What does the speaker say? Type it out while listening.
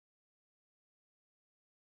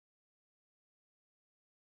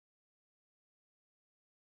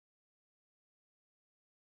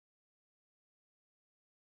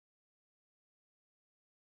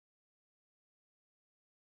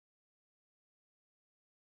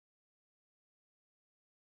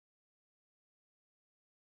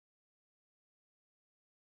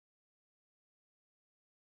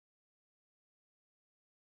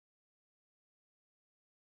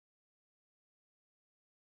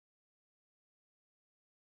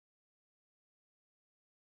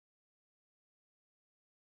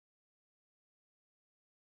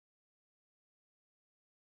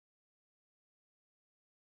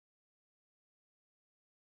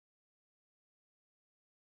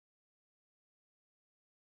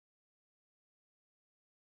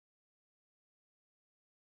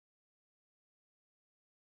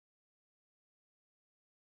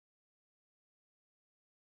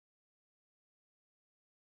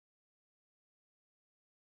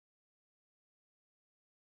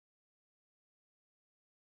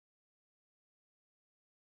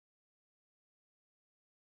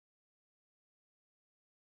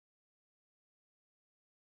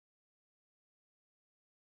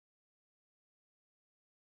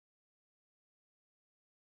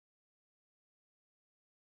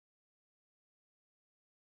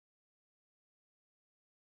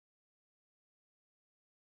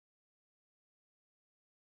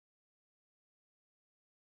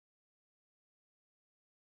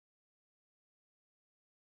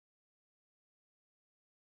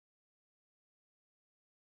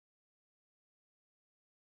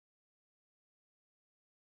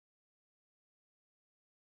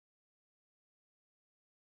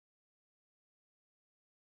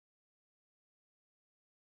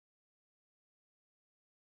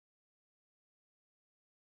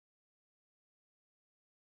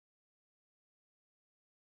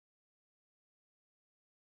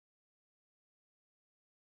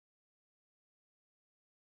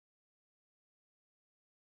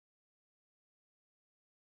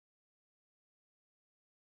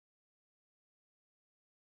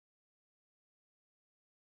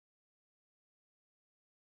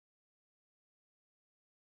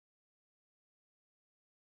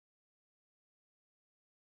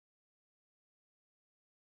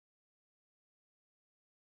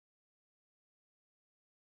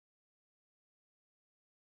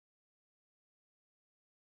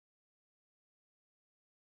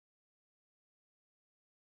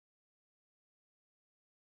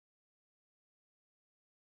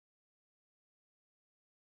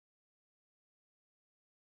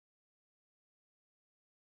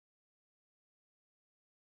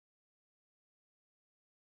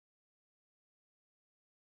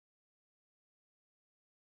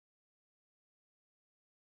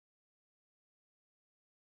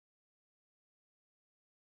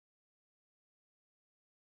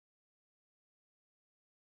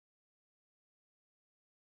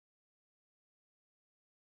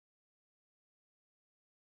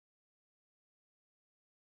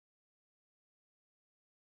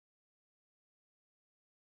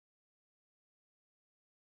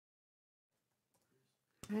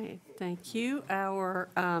Okay, thank you. Our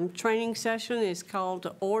training session is called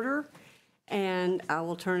to order, and I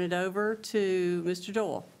will turn it over to Mr.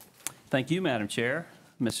 Doyle. Thank you, Madam Chair,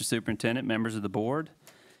 Mr. Superintendent, members of the board.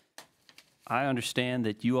 I understand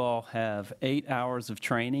that you all have 8 hours of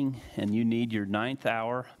training and you need your 9th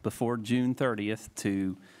hour before June 30th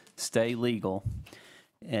to stay legal.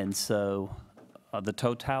 And so the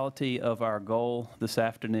totality of our goal this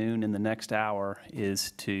afternoon in the next hour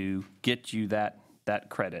is to get you that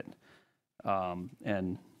credit.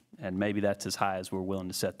 And maybe that's as high as we're willing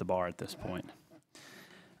to set the bar at this point.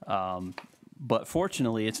 But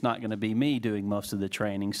fortunately, it's not going to be me doing most of the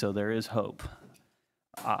training, so there is hope.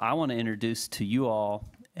 I want to introduce to you all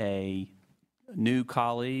a new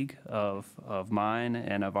colleague of mine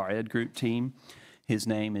and of our ed group team. His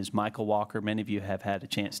name is Michael Walker. Many of you have had a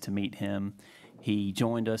chance to meet him. He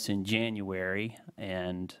joined us in January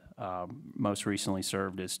and most recently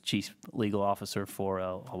served as Chief Legal Officer for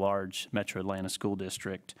a large Metro Atlanta school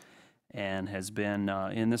district and has been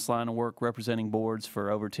in this line of work representing boards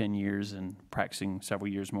for over 10 years and practicing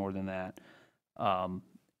several years more than that.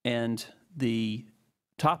 And the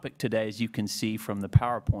topic today, as you can see from the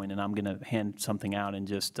PowerPoint, and I'm going to hand something out in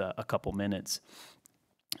just a couple minutes,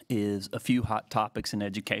 is a few hot topics in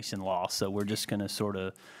education law. So we're just going to sort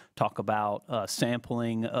of talk about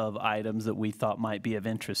sampling of items that we thought might be of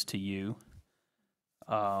interest to you.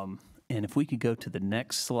 And if we could go to the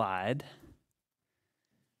next slide.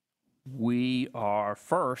 We are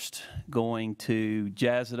first going to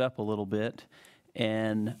jazz it up a little bit.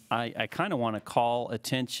 And I kind of want to call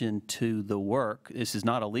attention to the work. This is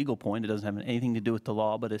not a legal point. It doesn't have anything to do with the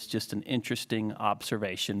law, but it's just an interesting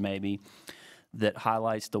observation maybe that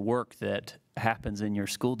highlights the work that happens in your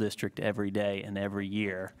school district every day and every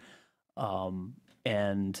year.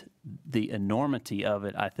 And the enormity of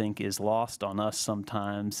it, I think, is lost on us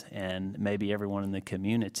sometimes and maybe everyone in the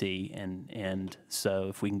community. And so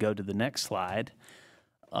if we can go to the next slide.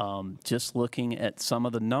 Just looking at some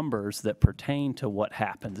of the numbers that pertain to what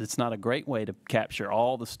happens. It's not a great way to capture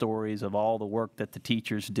all the stories of all the work that the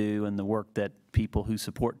teachers do and the work that people who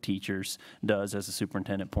support teachers does, as the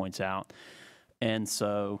superintendent points out. And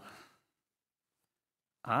so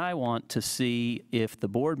I want to see if the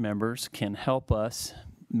board members can help us.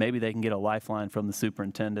 Maybe they can get a lifeline from the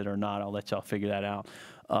superintendent or not. I'll let y'all figure that out.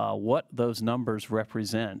 What those numbers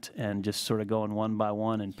represent, and just sort of going one by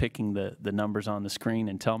one and picking the numbers on the screen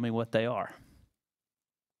and tell me what they are.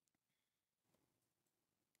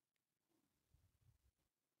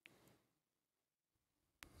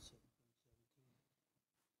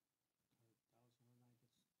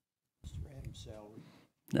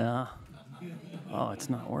 Oh, it's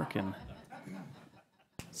not working.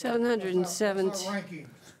 717.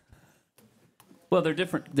 Well, they're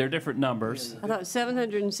different numbers. I thought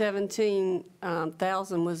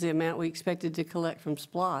 717,000 was the amount we expected to collect from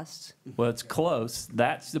SPLOST. Well, it's close.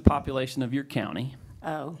 That's the population of your county.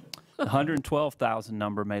 Oh. The 112,000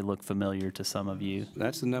 number may look familiar to some of you.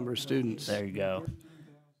 That's the number of students. There you go.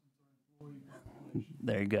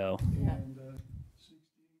 There you go. Yeah.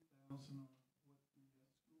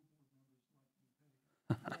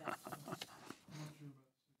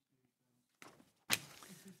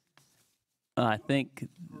 I think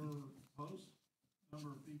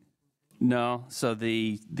no. So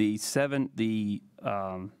the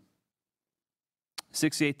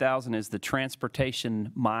 68,000 is the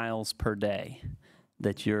transportation miles per day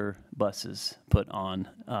that your buses put on.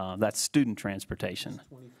 That's student transportation.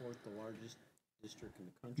 24th, the largest district in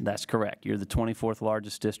the country. That's correct. You're the 24th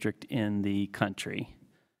largest district in the country.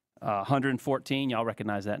 114. Y'all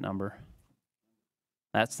recognize that number?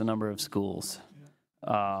 That's the number of schools.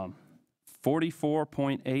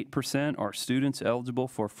 44.8% are students eligible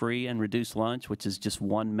for free and reduced lunch, which is just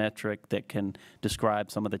one metric that can describe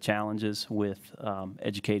some of the challenges with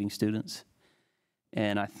educating students.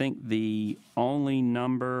 And I think the only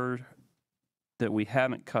number that we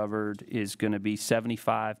haven't covered is going to be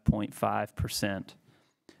 75.5%,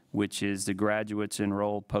 which is the graduates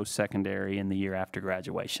enrolled post-secondary in the year after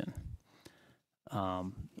graduation,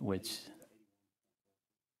 which...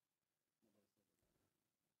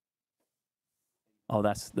 Oh,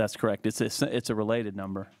 that's correct. It's a related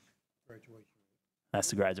number. Graduation. That's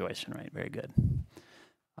the graduation rate. Very good.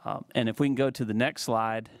 And if we can go to the next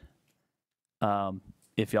slide,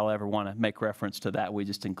 if y'all ever want to make reference to that, we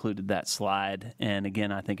just included that slide. And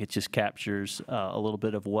again, I think it just captures a little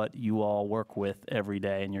bit of what you all work with every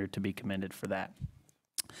day, and you're to be commended for that.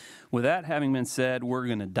 With that having been said, we're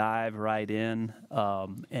going to dive right in,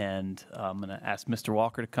 and I'm going to ask Mr.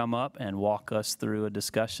 Walker to come up and walk us through a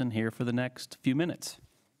discussion here for the next few minutes.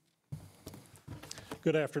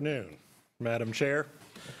 Good afternoon, Madam Chair,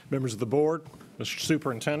 Members of the board, Mr.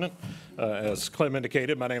 Superintendent, as Clem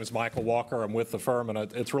indicated, my name is Michael Walker. I'm with the firm, and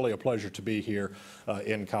it's really a pleasure to be here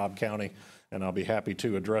in Cobb County, and I'll be happy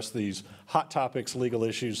to address these hot topics, legal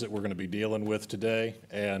issues that we're going to be dealing with today,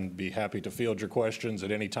 and be happy to field your questions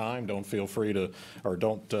at any time. Don't feel free to, or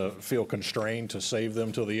don't feel constrained to save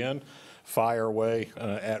them till the end. Fire away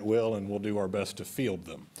at will, and we'll do our best to field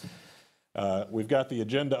them. We've got the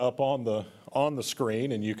agenda up on the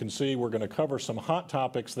screen, and you can see we're going to cover some hot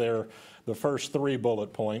topics there. The first 3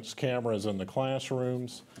 bullet points: cameras in the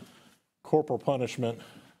classrooms, corporal punishment,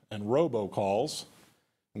 and robocalls.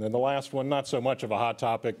 And then the last one, not so much of a hot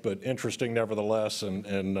topic, but interesting nevertheless,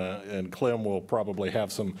 and Clem will probably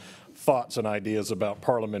have some thoughts and ideas about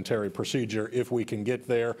parliamentary procedure if we can get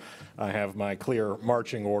there. I have my clear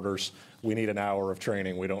marching orders. We need an hour of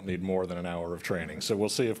training. We don't need more than an hour of training. So we'll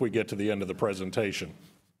see if we get to the end of the presentation.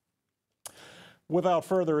 Without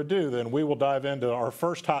further ado, then, we will dive into our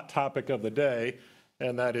first hot topic of the day,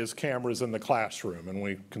 and that is cameras in the classroom. And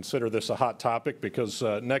we consider this a hot topic because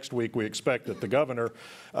next week we expect that the governor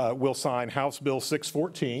will sign House Bill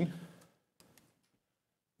 614,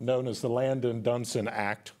 known as the Landon-Dunson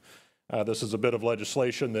Act. This is a bit of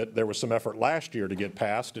legislation that there was some effort last year to get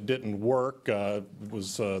passed. It didn't work. It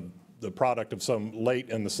was the product of some late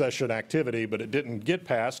in the session activity, but it didn't get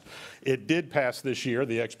passed. It did pass this year.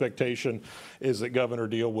 The expectation is that Governor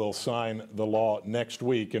Deal will sign the law next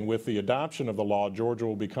week, and with the adoption of the law, Georgia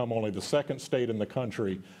will become only the second state in the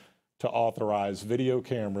country to authorize video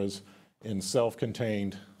cameras in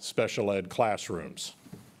self-contained special ed classrooms.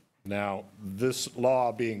 Now, this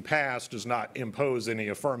law being passed does not impose any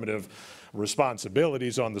affirmative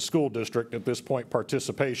responsibilities on the school district. At this point,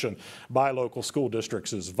 participation by local school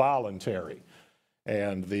districts is voluntary.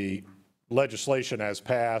 And the legislation as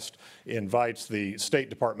passed invites the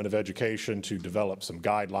State Department of Education to develop some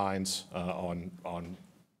guidelines on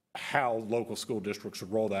how local school districts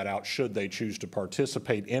would roll that out should they choose to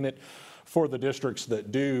participate in it. For the districts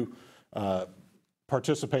that do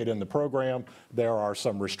participate in the program, there are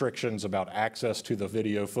some restrictions about access to the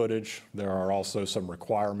video footage. There are also some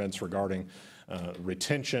requirements regarding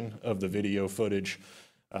retention of the video footage,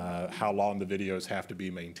 how long the videos have to be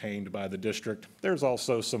maintained by the district. There's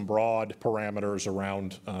also some broad parameters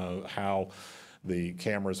around how the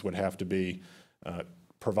cameras would have to be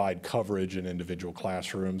provide coverage in individual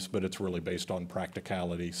classrooms, but it's really based on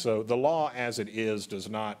practicality. So the law as it is does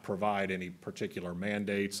not provide any particular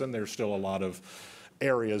mandates, and there's still a lot of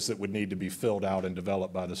areas that would need to be filled out and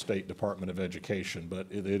developed by the State Department of Education, but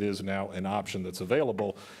it is now an option that's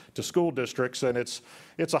available to school districts, and it's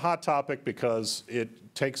a hot topic because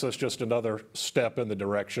it takes us just another step in the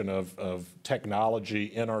direction of technology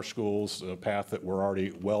in our schools, a path that we're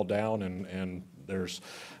already well down, and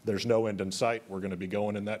there's no end in sight. We're going to be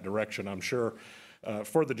going in that direction, I'm sure,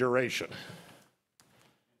 for the duration.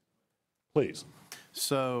 Please.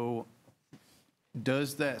 So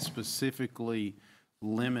does that specifically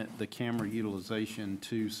limit the camera utilization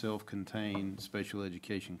to self-contained special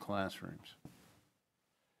education classrooms?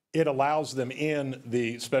 It allows them in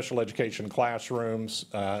the special education classrooms.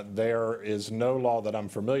 There is no law that I'm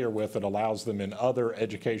familiar with that allows them in other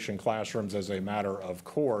education classrooms as a matter of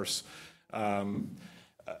course.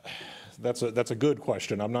 That's a good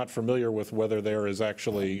question. I'm not familiar with whether there is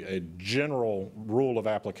actually a general rule of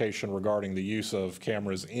application regarding the use of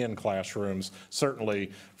cameras in classrooms.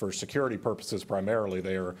 Certainly for security purposes primarily,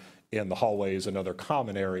 they are in the hallways and other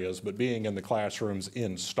common areas, but being in the classrooms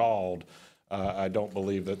installed, I don't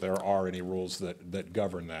believe that there are any rules that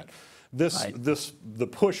govern that. The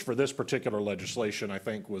push for this particular legislation, I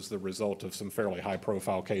think, was the result of some fairly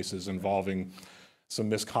high-profile cases involving some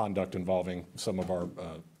misconduct involving some of our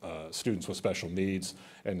students with special needs.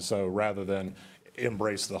 And so rather than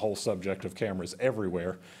embrace the whole subject of cameras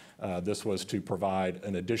everywhere, this was to provide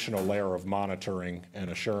an additional layer of monitoring and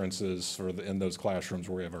assurances in those classrooms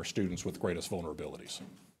where we have our students with greatest vulnerabilities.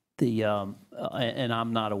 And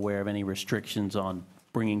I'm not aware of any restrictions on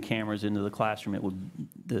bringing cameras into the classroom.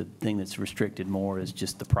 The thing that's restricted more is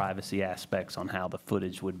just the privacy aspects on how the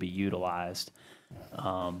footage would be utilized.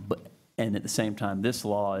 And at the same time, this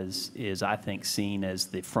law is, I think, seen as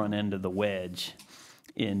the front end of the wedge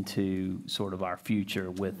into sort of our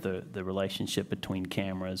future with the relationship between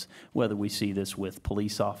cameras, whether we see this with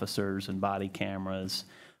police officers and body cameras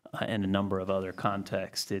and a number of other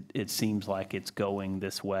contexts. It seems like it's going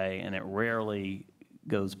this way, and it rarely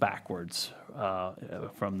goes backwards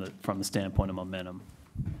from the standpoint of momentum.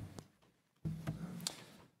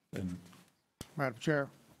 Madam Chair,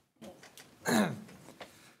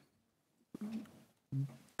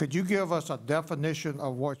 could you give us a definition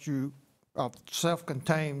of what of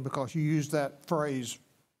self-contained, because you used that phrase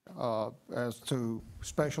as to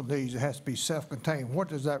special needs, it has to be self-contained. What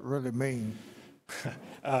does that really mean?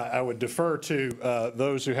 I would defer to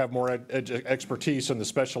those who have more expertise in the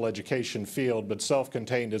special education field, but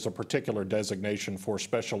self-contained is a particular designation for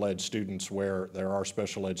special ed students where there are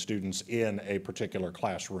special ed students in a particular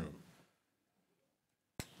classroom.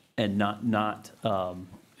 And not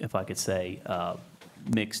if I could say,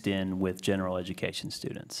 mixed in with general education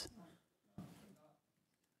students.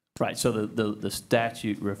 Right, so the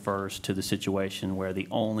statute refers to the situation where the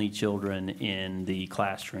only children in the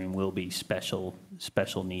classroom will be special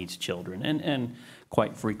needs children. And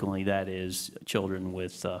quite frequently, that is children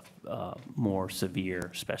with more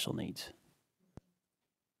severe special needs.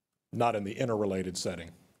 Not in the interrelated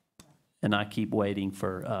setting. And I keep waiting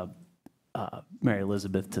for Mary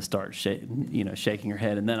Elizabeth to start shaking her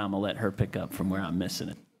head, and then I'm going to let her pick up from where I'm missing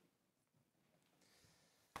it.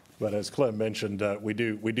 But as Clem mentioned, we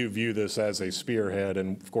do view this as a spearhead,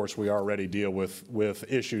 and of course we already deal with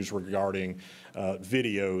issues regarding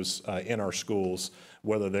videos in our schools,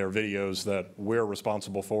 whether they're videos that we're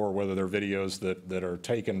responsible for, or whether they're videos that are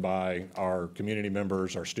taken by our community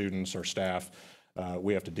members, our students, our staff.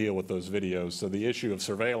 We have to deal with those videos. So the issue of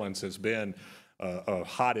surveillance has been a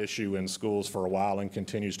hot issue in schools for a while and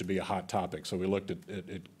continues to be a hot topic. So we looked at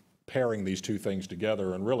pairing these two things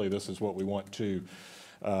together, and really this is what we want to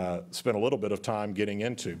spend a little bit of time getting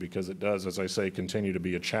into, because it does, as I say, continue to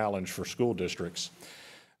be a challenge for school districts.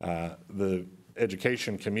 The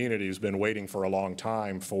education community has been waiting for a long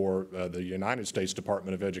time for the United States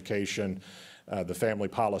Department of Education, the Family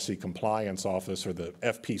Policy Compliance Office, or the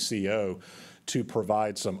FPCO, to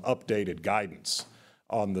provide some updated guidance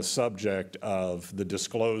on the subject of the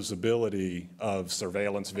disclosability of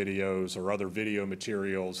surveillance videos or other video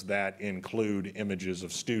materials that include images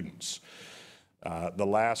of students. The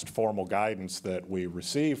last formal guidance that we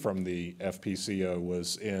received from the FPCO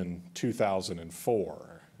was in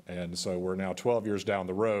 2004. And so we're now 12 years down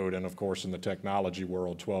the road, and of course in the technology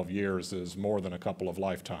world, 12 years is more than a couple of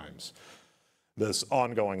lifetimes. This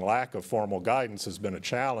ongoing lack of formal guidance has been a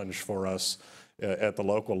challenge for us at the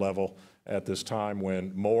local level at this time,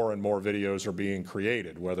 when more and more videos are being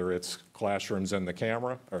created, whether it's classrooms in the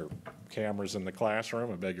camera, or cameras in the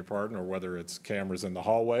classroom, I beg your pardon, or whether it's cameras in the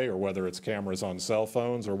hallway, or whether it's cameras on cell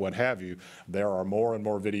phones, or what have you. There are more and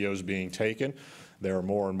more videos being taken. There are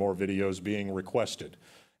more and more videos being requested.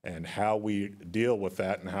 And how we deal with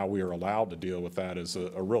that and how we are allowed to deal with that is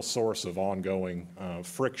a real source of ongoing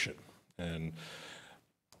friction. And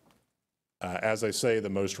as I say, the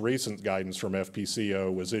most recent guidance from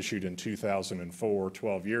FPCO was issued in 2004,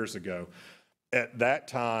 12 years ago. At that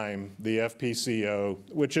time, the FPCO,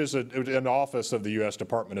 which is an office of the U.S.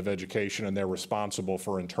 Department of Education, and they're responsible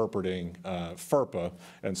for interpreting FERPA,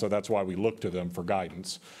 and so that's why we look to them for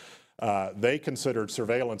guidance. They considered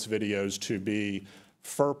surveillance videos to be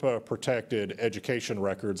FERPA-protected education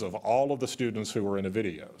records of all of the students who were in a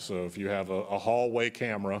video. So if you have a hallway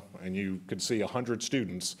camera and you could see 100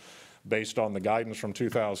 students, based on the guidance from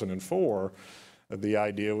 2004, the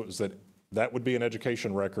idea was that that would be an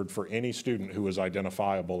education record for any student who is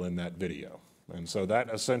identifiable in that video. And so that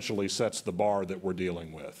essentially sets the bar that we're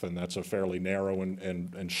dealing with, and that's a fairly narrow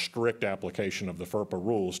and strict application of the FERPA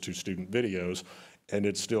rules to student videos, and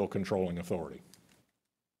it's still controlling authority.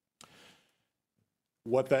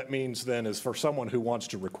 What that means then is, for someone who wants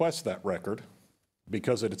to request that record,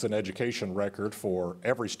 because it's an education record for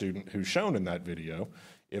every student who's shown in that video,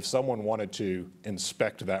 if someone wanted to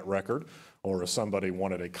inspect that record, or if somebody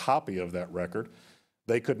wanted a copy of that record,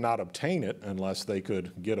 they could not obtain it unless they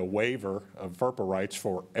could get a waiver of FERPA rights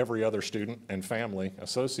for every other student and family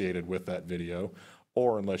associated with that video,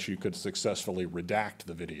 or unless you could successfully redact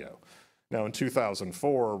the video. Now, in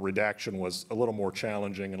 2004, redaction was a little more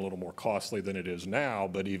challenging and a little more costly than it is now,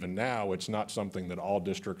 but even now, it's not something that all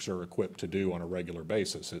districts are equipped to do on a regular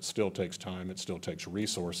basis. It still takes time, it still takes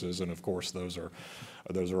resources, and of course, those are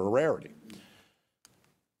a rarity.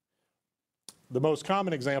 The most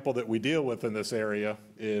common example that we deal with in this area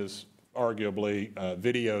is arguably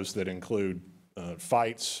videos that include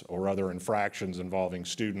fights or other infractions involving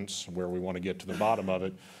students, where we want to get to the bottom of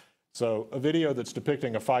it. So a video that's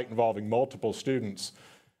depicting a fight involving multiple students,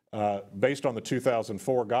 based on the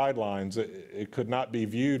 2004 guidelines, it could not be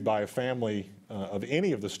viewed by a family of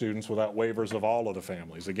any of the students without waivers of all of the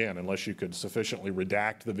families, again, unless you could sufficiently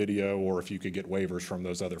redact the video or if you could get waivers from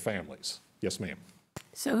those other families. Yes, ma'am.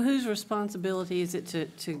 So whose responsibility is it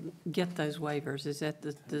to get those waivers? Is that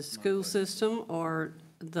the school system or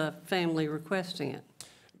the family requesting it?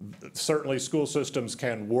 Certainly, school systems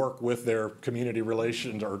can work with their community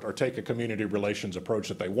relations or take a community relations approach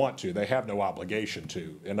that they want to. They have no obligation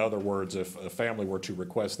to. In other words, if a family were to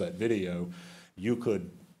request that video, you could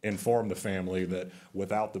inform the family that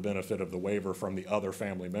without the benefit of the waiver from the other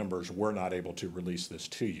family members, we're not able to release this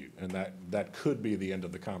to you. And that could be the end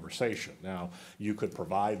of the conversation. Now, you could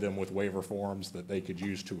provide them with waiver forms that they could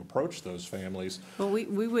use to approach those families. Well, we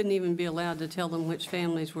wouldn't even be allowed to tell them which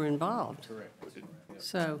families were involved. Correct.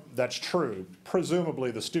 So, That's true. Presumably,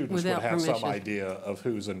 the students would Without have some permission. idea of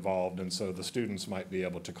who's involved, and so the students might be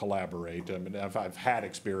able to collaborate. I mean, I've had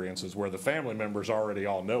experiences where the family members already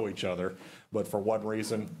all know each other, but for one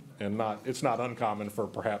reason, and it's not uncommon for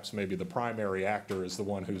perhaps maybe the primary actor is the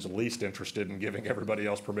one who's least interested in giving everybody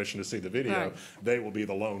else permission to see the video. Right. They will be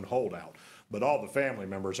the lone holdout. But all the family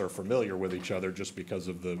members are familiar with each other just because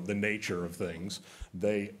of the nature of things.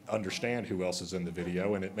 They understand who else is in the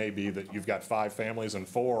video, and it may be that you've got 5 families and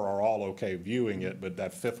 4 are all okay viewing it, but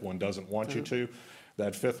that 5th one doesn't want you to.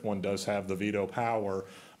 That 5th one does have the veto power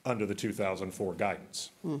under the 2004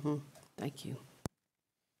 guidance. thank you.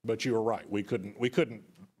 But you were right, we couldn't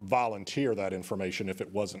volunteer that information if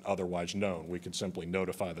it wasn't otherwise known. We could simply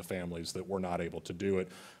notify the families that we're not able to do it.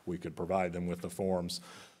 We could provide them with the forms.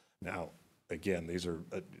 Now, again, these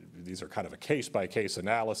are kind of a case-by-case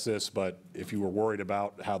analysis, but if you were worried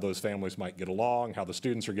about how those families might get along, how the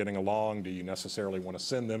students are getting along, do you necessarily want to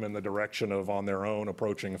send them in the direction of on their own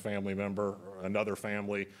approaching a family member or another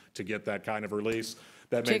family to get that kind of release?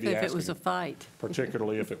 That may be Particularly if it was a asking, fight.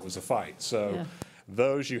 particularly if it was a fight. So Yeah.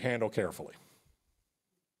 those you handle carefully.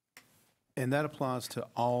 And that applies to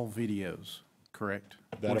all videos, correct?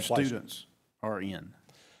 That Where applies- students are in.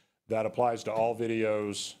 That applies to all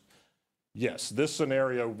videos. Yes, this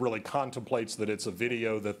scenario really contemplates that it's a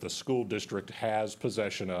video that the school district has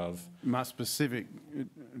possession of. My specific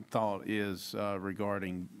thought is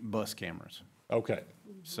regarding bus cameras. Okay,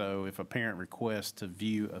 So if a parent requests to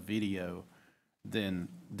view a video, then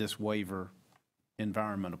this waiver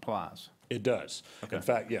environment applies. it does. In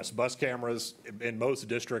fact, yes, bus cameras in most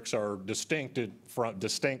districts are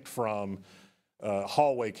distinct from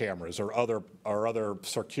hallway cameras or other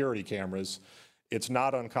security cameras. It's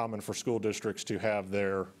not uncommon for school districts to have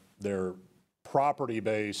their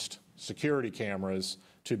property-based security cameras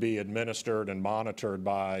to be administered and monitored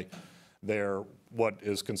by their, what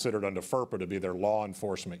is considered under FERPA to be their law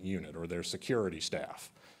enforcement unit or their security staff.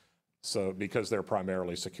 So, because they're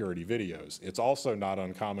primarily security videos. It's also not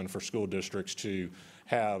uncommon for school districts to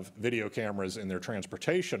have video cameras in their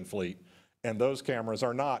transportation fleet, and those cameras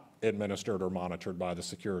are not administered or monitored by the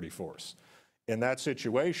security force. In that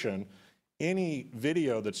situation, any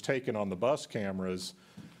video that's taken on the bus cameras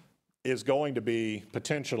is going to be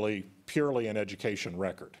potentially purely an education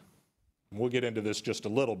record. We'll get into this just a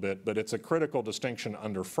little bit, but it's a critical distinction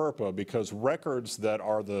under FERPA because records that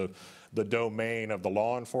are the domain of the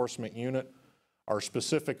law enforcement unit are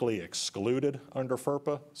specifically excluded under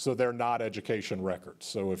FERPA, so they're not education records.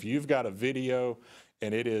 So if you've got a video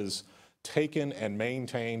and it is taken and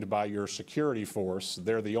maintained by your security force,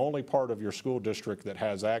 they're the only part of your school district that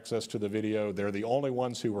has access to the video, they're the only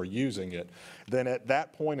ones who are using it, then at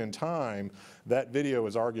that point in time, that video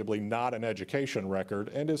is arguably not an education record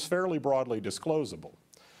and is fairly broadly disclosable.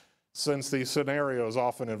 Since these scenarios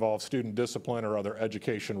often involve student discipline or other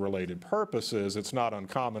education-related purposes, it's not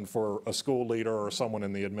uncommon for a school leader or someone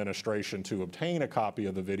in the administration to obtain a copy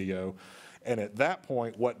of the video. And at that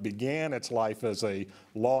point, what began its life as a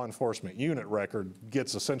law enforcement unit record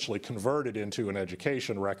gets essentially converted into an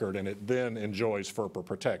education record, and it then enjoys FERPA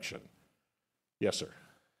protection. Yes, sir.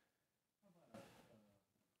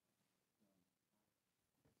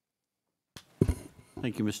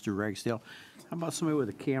 Thank you, Mr. Ragsdale. How about somebody with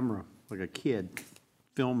a camera, like a kid,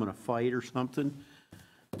 filming a fight or something?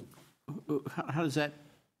 How does that,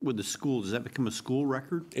 with the school, does that become a school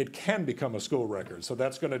record? It can become a school record, so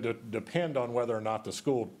that's going to depend on whether or not the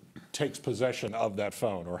school takes possession of that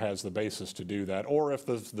phone or has the basis to do that, or if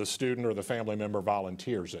the student or the family member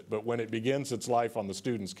volunteers it. But when it begins its life on the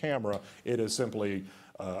student's camera, it is simply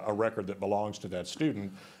a record that belongs to that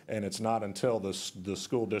student, and it's not until the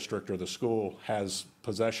school district or the school has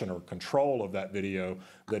possession or control of that video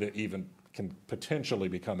that it even can potentially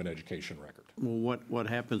become an education record. Well, what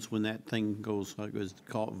happens when that thing goes, like, is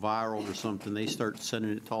called viral or something, they start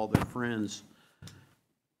sending it to all their friends?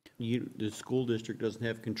 The school district doesn't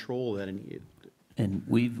have control of that, And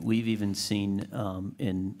we've even seen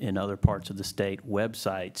in other parts of the state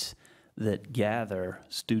websites that gather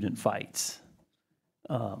student fights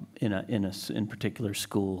in particular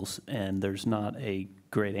schools, and there's not a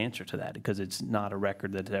great answer to that because it's not a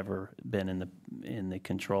record that's ever been in the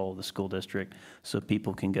control of the school district. So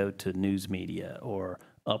people can go to news media or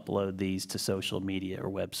upload these to social media or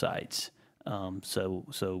websites.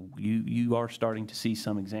 So you are starting to see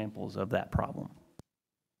some examples of that problem.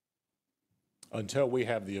 Until we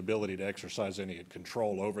have the ability to exercise any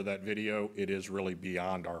control over that video, it is really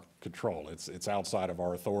beyond our control. It's outside of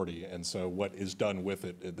our authority, and so what is done with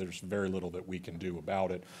it, there's very little that we can do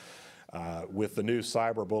about it. With the new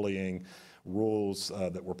cyberbullying rules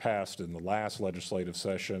that were passed in the last legislative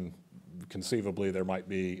session, conceivably there might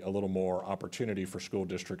be a little more opportunity for school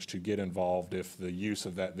districts to get involved if the use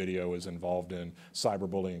of that video is involved in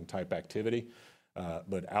cyberbullying type activity.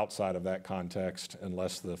 But outside of that context,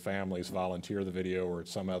 unless the families volunteer the video or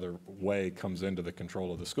some other way comes into the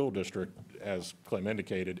control of the school district, as Clem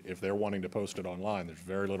indicated, if they're wanting to post it online, there's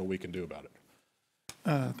very little we can do about it.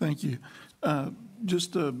 Thank you.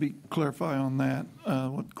 Just to clarify on that,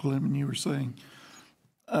 what Clem and you were saying,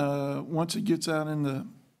 once it gets out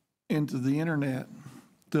into the internet,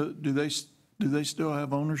 do they still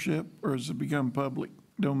have ownership, or has it become public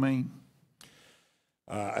domain?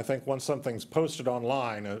 I think once something's posted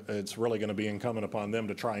online, it's really going to be incumbent upon them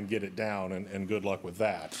to try and get it down, and good luck with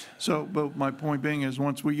that. So, but my point being is,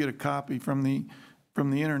 once we get a copy from the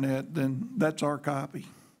internet, then that's our copy,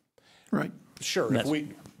 right? Sure.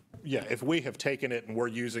 If we have taken it and we're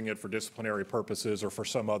using it for disciplinary purposes or for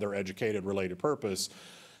some other educated related purpose,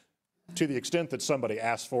 to the extent that somebody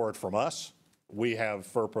asks for it from us, we have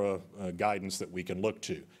FERPA guidance that we can look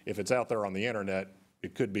to. If it's out there on the internet,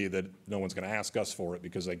 it could be that no one's going to ask us for it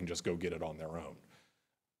because they can just go get it on their own.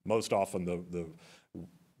 Most often,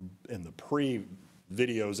 in the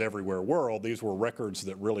pre-videos everywhere world, these were records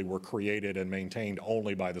that really were created and maintained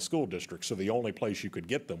only by the school district. So the only place you could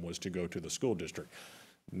get them was to go to the school district.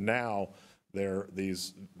 Now,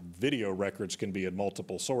 these video records can be in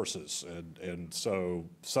multiple sources, and so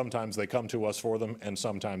sometimes they come to us for them and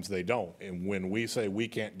sometimes they don't. And when we say we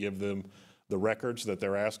can't give them the records that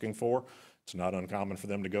they're asking for, it's not uncommon for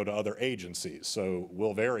them to go to other agencies. So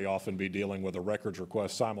we'll very often be dealing with a records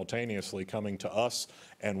request simultaneously coming to us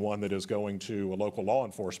and one that is going to a local law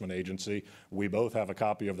enforcement agency. We both have a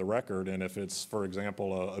copy of the record, and if it's, for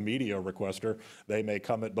example, a media requester, they may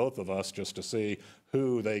come at both of us just to see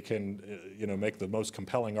who they can, make the most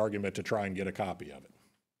compelling argument to try and get a copy of it.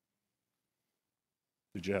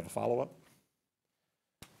 Did you have a follow-up?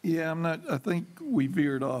 Yeah, I think we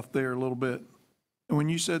veered off there a little bit. When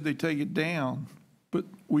you said they take it down, but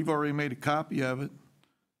we've already made a copy of it,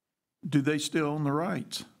 do they still own the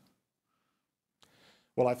rights?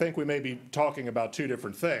 Well, I think we may be talking about two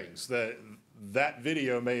different things. That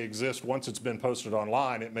video may exist once it's been posted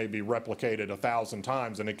online. It may be replicated 1,000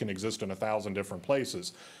 times, and it can exist in 1,000 different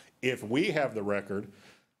places. If we have the record,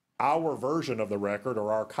 our version of the record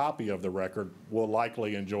or our copy of the record will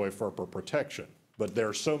likely enjoy FERPA protection. But there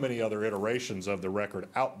are so many other iterations of the record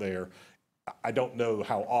out there, I don't know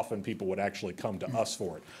how often people would actually come to us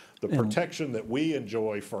for it. The protection that we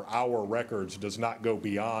enjoy for our records does not go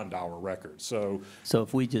beyond our records. So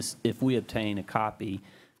if we obtain a copy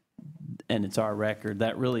and it's our record,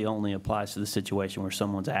 that really only applies to the situation where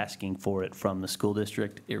someone's asking for it from the school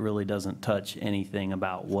district. It really doesn't touch anything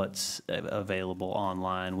about what's available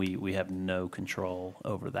online. We have no control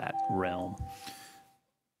over that realm.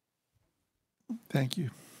 Thank you.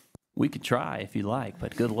 We could try if you like,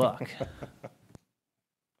 but good luck.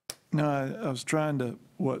 No, I was trying to,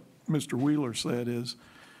 what Mr. Wheeler said is,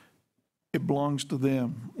 it belongs to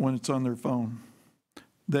them when it's on their phone.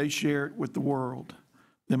 They share it with the world.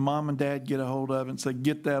 Then mom and dad get a hold of it and say,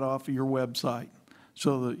 get that off of your website.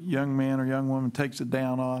 So the young man or young woman takes it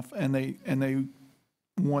down off, and they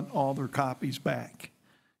want all their copies back.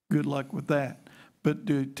 Good luck with that. But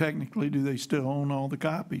technically, do they still own all the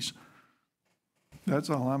copies?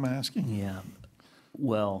 That's all I'm asking. Yeah,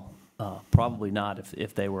 well, probably not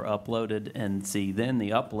if they were uploaded, and see, then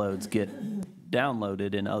the uploads get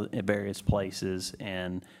downloaded in various places,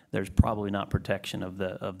 and there's probably not protection of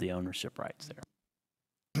the ownership rights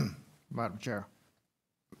there. Madam Chair.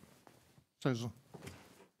 Susan?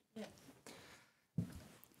 Yes.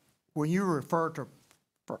 When you refer to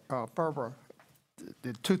FERPA,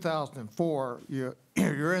 the 2004,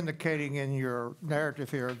 you're indicating in your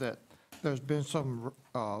narrative here that there's been some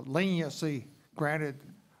leniency granted,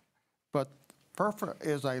 but FERPA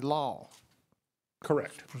is a law.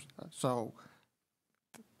 correct. So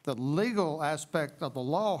the legal aspect of the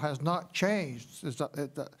law has not changed.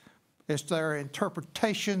 It's their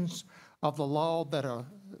interpretations of the law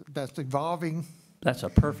that's evolving. That's a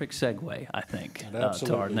perfect segue, I think, to our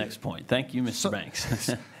absolutely next point. Thank you, Mr. So- Banks.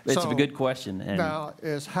 It's a so good question, and Now,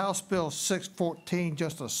 is House Bill 614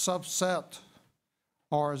 just a subset,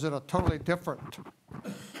 or is it a totally different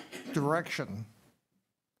direction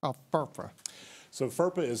of FERPA? So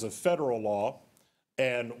FERPA is a federal law,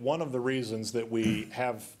 and one of the reasons that we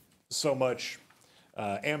have so much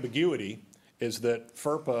ambiguity is that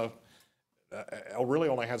FERPA really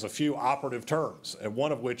only has a few operative terms, and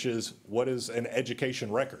one of which is what is an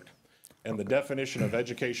education record? And the definition of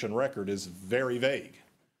education record is very vague.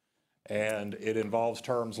 And it involves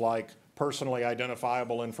terms like personally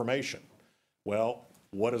identifiable information. Well,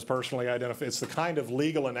 what is personally identifiable? It's the kind of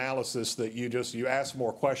legal analysis that you ask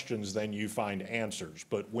more questions than you find answers.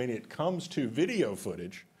 But when it comes to video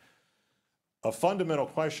footage, a fundamental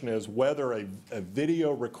question is whether a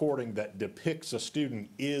video recording that depicts a student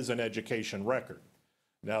is an education record.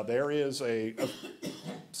 Now, there is a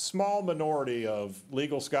small minority of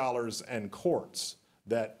legal scholars and courts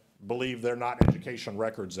that believe they're not education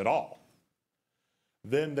records at all.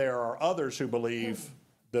 Then there are others who believe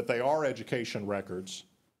that they are education records,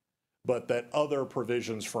 but that other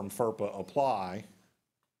provisions from FERPA apply.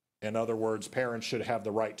 In other words, parents should have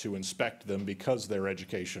the right to inspect them because they're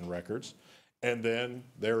education records. And then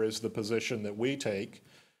there is the position that we take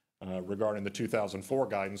regarding the 2004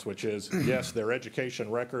 guidance, which is, yes, they're education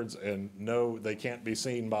records, and no, they can't be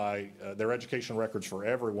seen by, they're education records for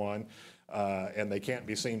everyone, and they can't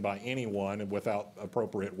be seen by anyone without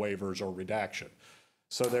appropriate waivers or redaction.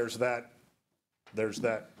 So there's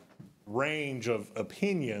that range of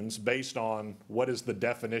opinions based on what is the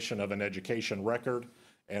definition of an education record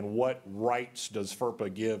and what rights does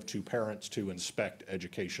FERPA give to parents to inspect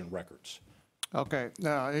education records. Okay,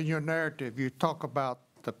 now, in your narrative, you talk about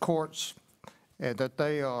the courts and that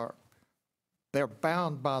they're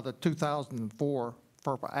bound by the 2004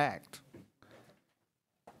 FERPA Act.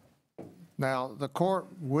 Now, the court,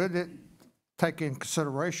 would it take in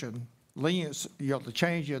consideration leniency, the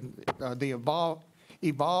change in the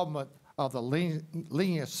evolvement of the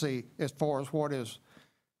leniency as far as what is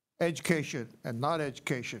education and not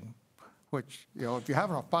education, which, if you're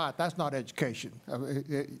having a fight, that's not education. I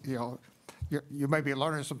mean, you may be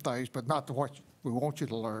learning some things, but not to what we want you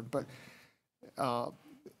to learn. But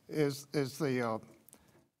is the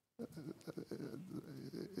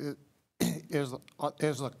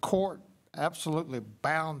court absolutely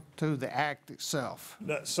bound to the act itself?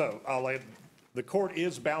 So the court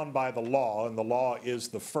is bound by the law, and the law is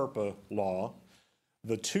the FERPA law.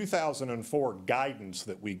 The 2004 guidance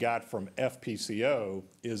that we got from FPCO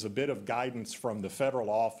is a bit of guidance from the federal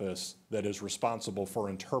office that is responsible for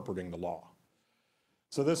interpreting the law.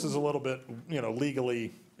 So this is a little bit,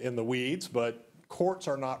 legally in the weeds, but courts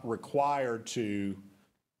are not required to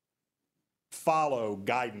follow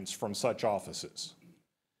guidance from such offices.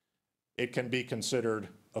 It can be considered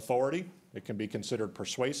authority, it can be considered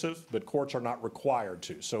persuasive, but courts are not required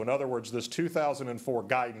to. So in other words, this 2004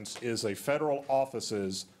 guidance is a federal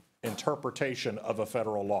office's interpretation of a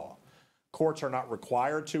federal law. Courts are not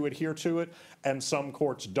required to adhere to it, and some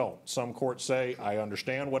courts don't. Some courts say, I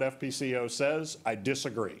understand what FPCO says, I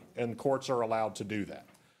disagree, and courts are allowed to do that.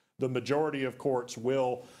 The majority of courts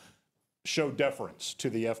will show deference to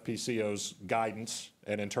the FPCO's guidance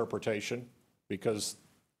and interpretation because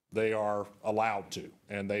they are allowed to,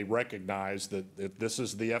 and they recognize that this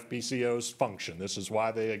is the FPCO's function. This is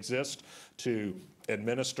why they exist, to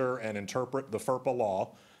administer and interpret the FERPA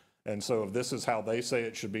law. And so if this is how they say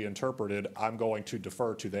it should be interpreted, I'm going to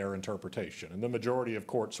defer to their interpretation. And the majority of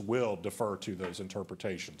courts will defer to those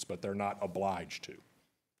interpretations, but they're not obliged to.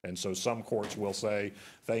 And so some courts will say,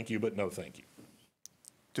 thank you, but no thank you.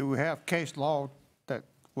 Do we have case law that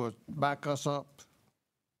would back us up?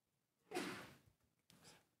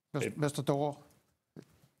 Mr. Doyle?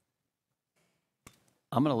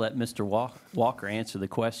 I'm going to let Mr. Walker answer the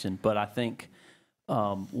question, but I think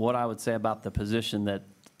what I would say about the position that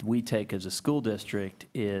we take as a school district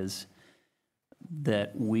is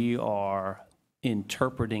that we are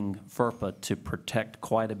interpreting FERPA to protect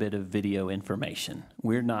quite a bit of video information.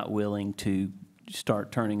 We're not willing to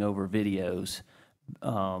start turning over videos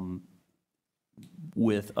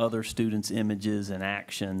with other students' images and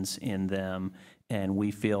actions in them, and we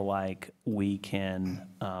feel like we can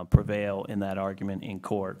prevail in that argument in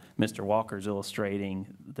court. Mr. Walker's illustrating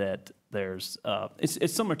that there's,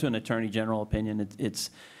 it's similar to an attorney general opinion. It's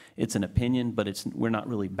an opinion, but we're not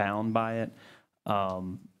really bound by it.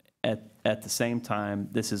 At the same time,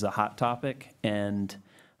 this is a hot topic, and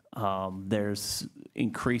there's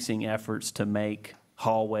increasing efforts to make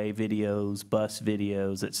hallway videos, bus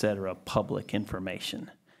videos, et cetera, public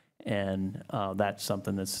information. And that's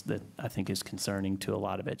something that I think is concerning to a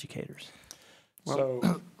lot of educators.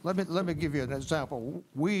 So, Let me give you an example.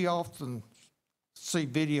 We often see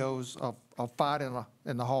videos of fight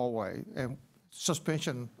in the hallway, and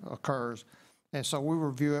suspension occurs. And so we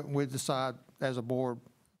review it, and we decide as a board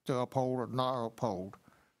to uphold or not uphold.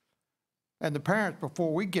 And the parents,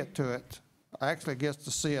 before we get to it, actually gets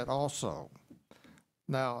to see it also.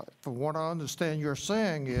 Now, from what I understand you're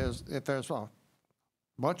saying is, if there's a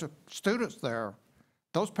bunch of students there,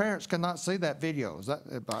 those parents cannot see that video. Is that,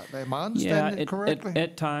 am I understanding it correctly?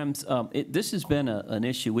 At times, this has been an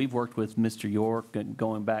issue. We've worked with Mr. York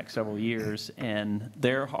going back several years, and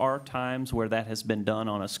there are times where that has been done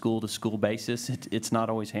on a school-to-school basis. It's not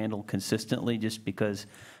always handled consistently, just because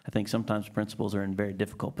I think sometimes principals are in very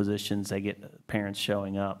difficult positions. They get parents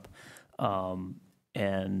showing up,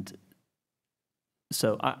 and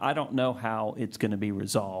so I don't know how it's going to be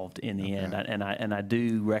resolved in the end. And I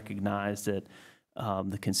do recognize that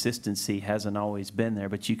the consistency hasn't always been there,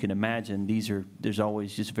 but you can imagine there's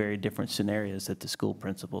always just very different scenarios that the school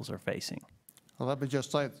principals are facing. Well, let me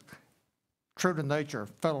just say, true to nature,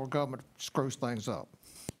 federal government screws things up.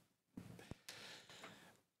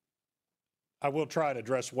 I will try to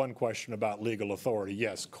address one question about legal authority.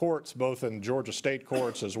 Yes, courts, both in Georgia state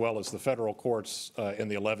courts as well as the federal courts in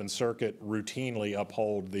the 11th Circuit, routinely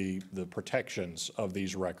uphold the protections of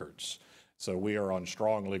these records. So we are on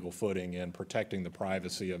strong legal footing in protecting the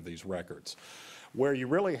privacy of these records. Where you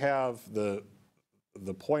really have the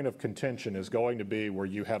point of contention is going to be where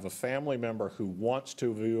you have a family member who wants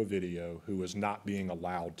to view a video who is not being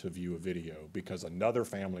allowed to view a video because another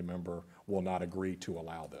family member will not agree to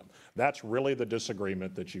allow them. That's really the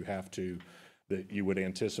disagreement that you would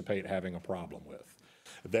anticipate having a problem with.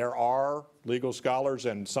 There are legal scholars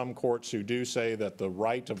and some courts who do say that the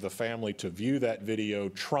right of the family to view that video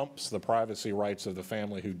trumps the privacy rights of the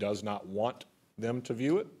family who does not want them to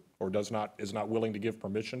view it or is not willing to give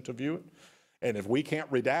permission to view it. And if we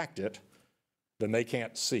can't redact it, then they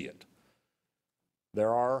can't see it.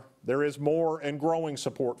 There is more and growing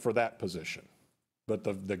support for that position. But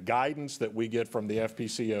the guidance that we get from the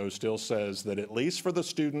FPCO still says that at least for the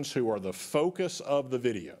students who are the focus of the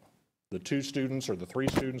video, the 2 students or the 3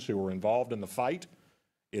 students who were involved in the fight,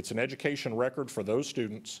 it's an education record for those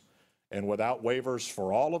students, and without waivers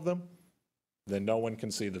for all of them, then no one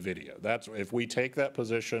can see the video. If we take that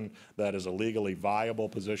position, that is a legally viable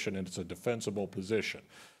position and it's a defensible position.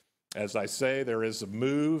 As I say, there is a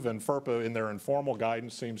move, and FERPA in their informal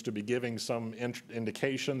guidance seems to be giving some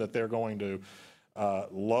indication that they're going to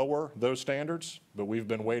lower those standards, but we've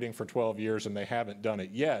been waiting for 12 years and they haven't done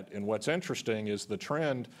it yet. And what's interesting is the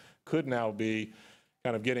trend could now be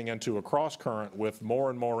kind of getting into a cross current with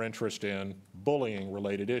more and more interest in bullying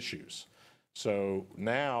related issues. So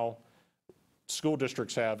now school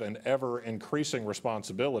districts have an ever increasing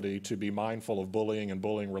responsibility to be mindful of bullying and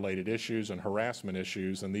bullying related issues and harassment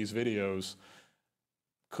issues, and these videos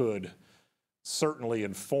could certainly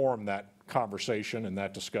inform that conversation and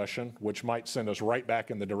that discussion, which might send us right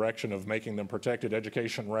back in the direction of making them protected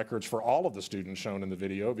education records for all of the students shown in the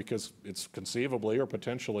video, because it's conceivably or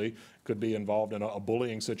potentially could be involved in a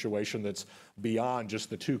bullying situation that's beyond just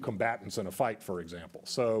the 2 combatants in a fight, for example.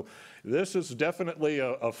 So this is definitely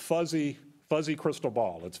a fuzzy crystal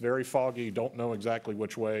ball. It's very foggy. Don't know exactly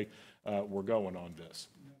which way we're going on this.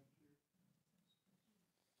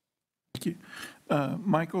 Thank you.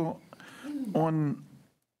 Michael,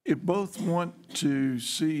 if both want to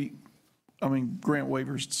see, grant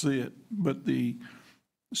waivers to see it, but the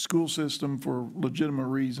school system, for legitimate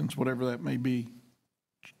reasons, whatever that may be,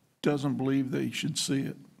 doesn't believe they should see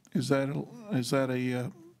it, is that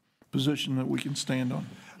a position that we can stand on?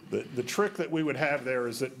 The trick that we would have there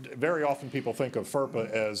is that very often people think of FERPA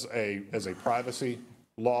as a privacy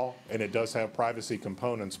law, and it does have privacy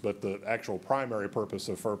components, but the actual primary purpose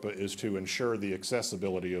of FERPA is to ensure the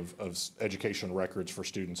accessibility of education records for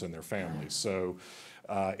students and their families. So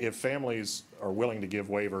if families are willing to give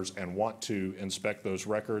waivers and want to inspect those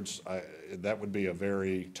records, that would be a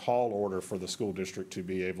very tall order for the school district to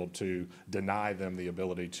be able to deny them the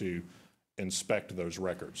ability to inspect those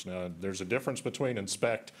records. Now, there's a difference between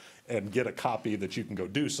inspect and get a copy that you can go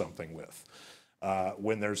do something with.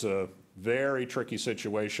 When there's a very tricky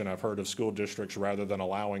situation, I've heard of school districts, rather than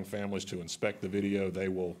allowing families to inspect the video, they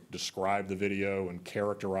will describe the video and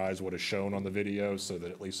characterize what is shown on the video so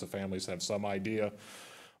that at least the families have some idea.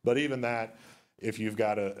 But even that, if you've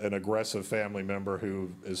got an aggressive family member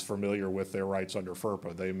who is familiar with their rights under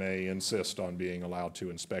FERPA, they may insist on being allowed to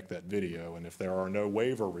inspect that video. And if there are no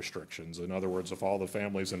waiver restrictions, in other words, if all the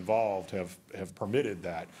families involved have permitted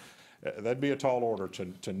that, that'd be a tall order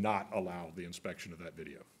to not allow the inspection of that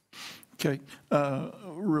video. Okay,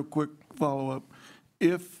 real quick follow-up.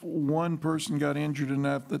 If one person got injured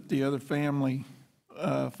enough that the other family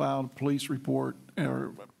filed a police report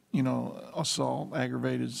or, assault,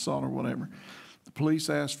 aggravated assault or whatever, the police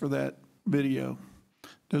asked for that video,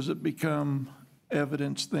 does it become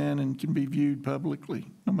evidence then and can be viewed publicly,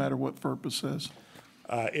 no matter what FERPA says?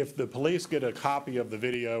 If the police get a copy of the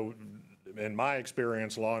video, in my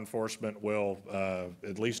experience, law enforcement will,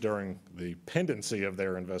 at least during the pendency of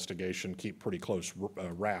their investigation, keep pretty close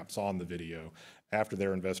wraps on the video. After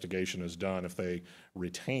their investigation is done, if they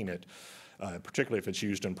retain it, particularly if it's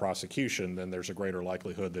used in prosecution, then there's a greater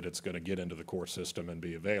likelihood that it's going to get into the court system and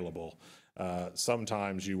be available.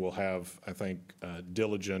 Sometimes you will have, I think,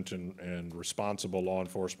 diligent and responsible law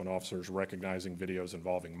enforcement officers recognizing videos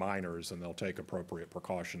involving minors, and they'll take appropriate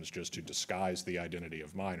precautions just to disguise the identity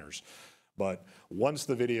of minors. But once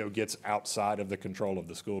the video gets outside of the control of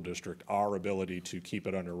the school district, our ability to keep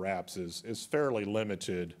it under wraps is fairly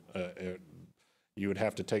limited. You would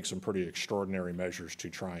have to take some pretty extraordinary measures to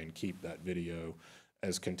try and keep that video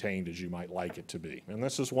as contained as you might like it to be. And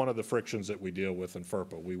this is one of the frictions that we deal with in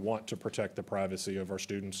FERPA. We want to protect the privacy of our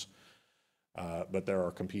students, but there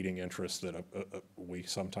are competing interests that we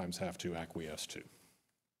sometimes have to acquiesce to.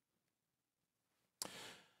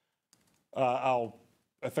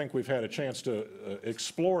 I think we've had a chance to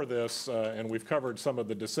explore this, and we've covered some of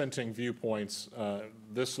the dissenting viewpoints.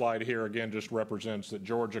 This slide here, again, just represents that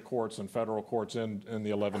Georgia courts and federal courts in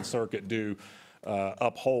the 11th Circuit do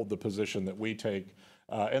uphold the position that we take.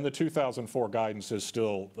 And the 2004 guidance is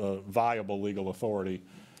still viable legal authority.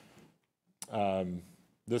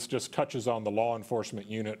 This just touches on the law enforcement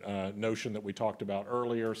unit notion that we talked about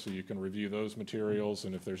earlier, so you can review those materials,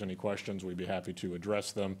 and if there's any questions, we'd be happy to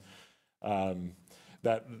address them.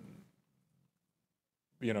 We've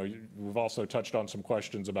also touched on some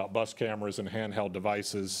questions about bus cameras and handheld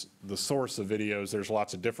devices. The source of videos, there's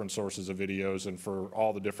lots of different sources of videos, and for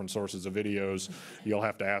all the different sources of videos, you'll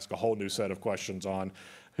have to ask a whole new set of questions on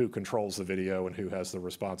who controls the video and who has the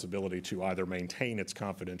responsibility to either maintain its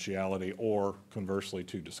confidentiality or, conversely,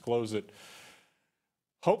 to disclose it.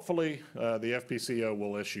 Hopefully, the FPCO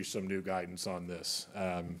will issue some new guidance on this.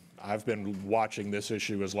 I've been watching this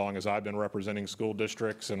issue as long as I've been representing school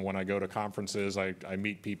districts, and when I go to conferences, I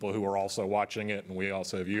meet people who are also watching it, and we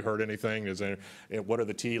also, have you heard anything? What are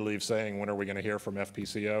the tea leaves saying? When are we going to hear from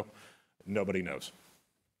FPCO? Nobody knows.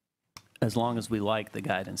 As long as we like the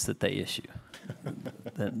guidance that they issue,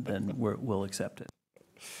 then we'll accept it.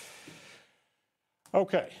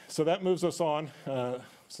 Okay, so that moves us on.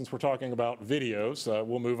 Since we're talking about videos,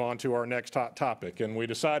 we'll move on to our next hot topic. And we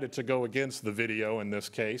decided to go against the video in this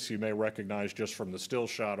case. You may recognize just from the still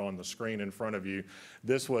shot on the screen in front of you,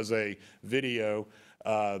 this was a video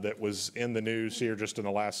that was in the news here just in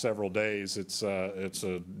the last several days. It's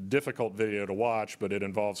a difficult video to watch, but it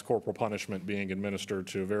involves corporal punishment being administered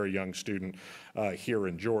to a very young student here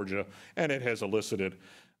in Georgia, and it has elicited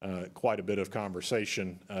quite a bit of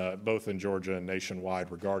conversation, both in Georgia and nationwide,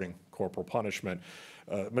 regarding corporal punishment.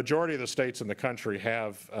 Majority of the states in the country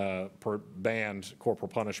have banned corporal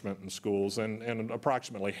punishment in schools, and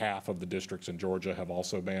approximately half of the districts in Georgia have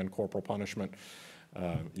also banned corporal punishment.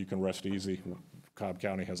 You can rest easy. Cobb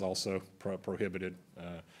County has also prohibited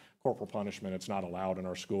corporal punishment. It's not allowed in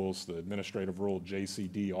our schools. The administrative rule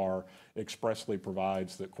JCDR expressly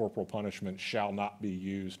provides that corporal punishment shall not be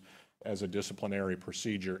used as a disciplinary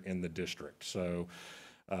procedure in the district. So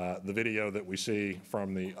the video that we see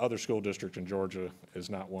from the other school district in Georgia is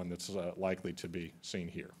not one that's likely to be seen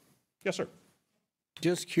here. Yes, sir.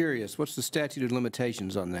 Just curious, what's the statute of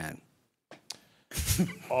limitations on that?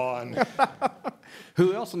 On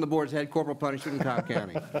Who else on the board has had corporal punishment in Cobb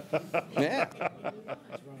County? Yeah.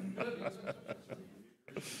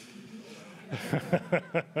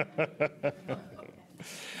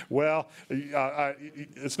 Well,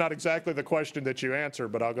 it's not exactly the question that you answer,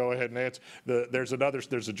 but I'll go ahead and answer. There's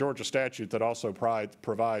a Georgia statute that also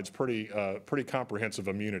provides pretty comprehensive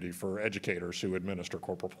immunity for educators who administer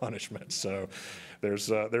corporal punishment. So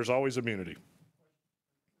there's always immunity.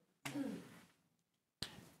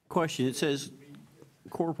 Question, it says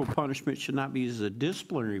corporal punishment should not be used as a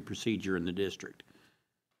disciplinary procedure in the district.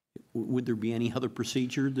 Would there be any other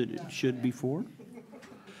procedure that it should be for?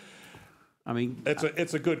 I mean,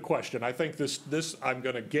 it's a good question. I think this I'm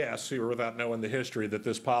going to guess here without knowing the history that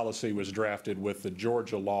this policy was drafted with the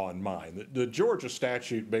Georgia law in mind. The Georgia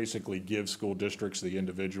statute basically gives school districts the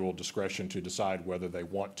individual discretion to decide whether they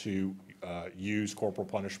want to use corporal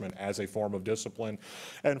punishment as a form of discipline.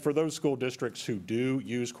 And for those school districts who do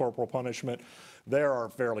use corporal punishment, there are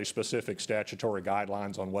fairly specific statutory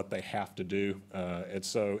guidelines on what they have to do. And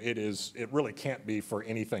so it really can't be for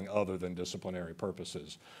anything other than disciplinary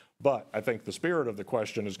purposes. But I think the spirit of the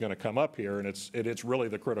question is going to come up here, and it's really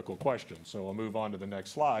the critical question. So I'll move on to the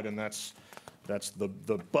next slide, and that's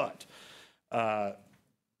the but.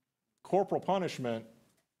 Corporal punishment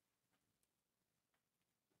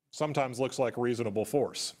sometimes looks like reasonable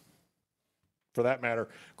force. For that matter,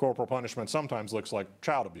 corporal punishment sometimes looks like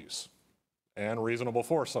child abuse, and reasonable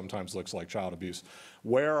force sometimes looks like child abuse.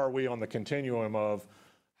 Where are we on the continuum of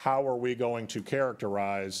how are we going to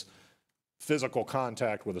characterize physical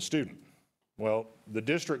contact with a student? Well, the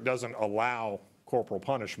district doesn't allow corporal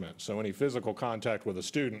punishment, so any physical contact with a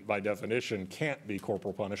student by definition can't be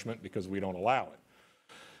corporal punishment because we don't allow it.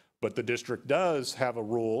 But the district does have a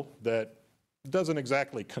rule that doesn't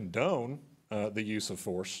exactly condone the use of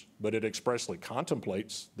force, but it expressly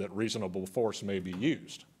contemplates that reasonable force may be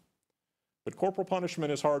used. But corporal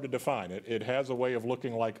punishment is hard to define. It has a way of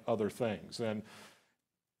looking like other things. And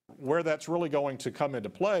where that's really going to come into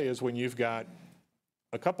play is when you've got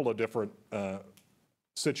a couple of different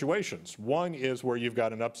situations. One is where you've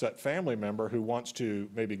got an upset family member who wants to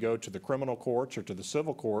maybe go to the criminal courts or to the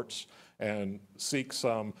civil courts and seek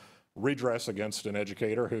some redress against an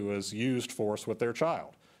educator who has used force with their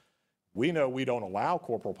child. We know we don't allow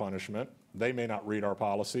corporal punishment. They may not read our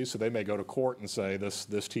policies, so they may go to court and say,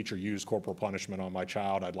 this teacher used corporal punishment on my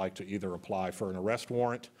child. I'd like to either apply for an arrest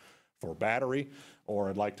warrant for battery, or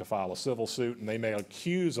I'd like to file a civil suit, and they may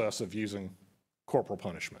accuse us of using corporal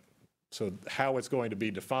punishment. So how it's going to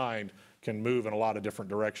be defined can move in a lot of different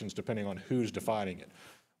directions depending on who's defining it.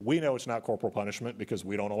 We know it's not corporal punishment because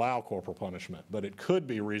we don't allow corporal punishment, but it could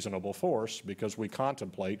be reasonable force because we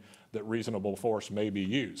contemplate that reasonable force may be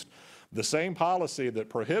used. The same policy that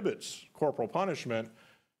prohibits corporal punishment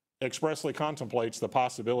expressly contemplates the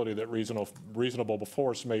possibility that reasonable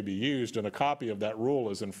force may be used, and a copy of that rule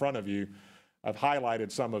is in front of you. I've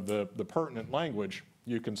highlighted some of the pertinent language.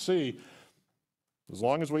 You can see, as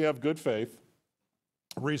long as we have good faith,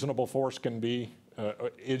 reasonable force can be,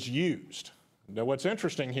 is used. Now, what's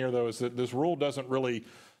interesting here, though, is that this rule doesn't really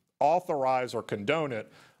authorize or condone it.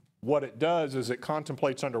 What it does is it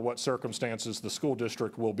contemplates under what circumstances the school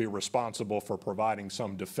district will be responsible for providing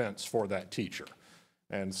some defense for that teacher.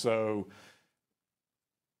 And so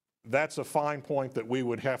that's a fine point that we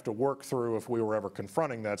would have to work through if we were ever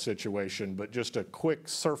confronting that situation. But just a quick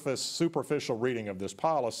superficial reading of this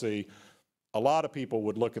policy, a lot of people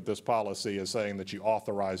would look at this policy as saying that you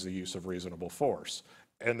authorize the use of reasonable force.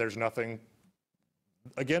 And there's nothing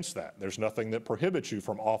against that. There's nothing that prohibits you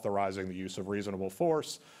from authorizing the use of reasonable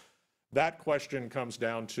force. That question comes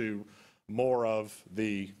down to more of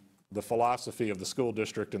the philosophy of the school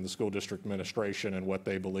district and the school district administration and what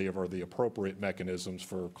they believe are the appropriate mechanisms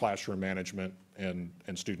for classroom management and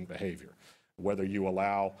student behavior. Whether you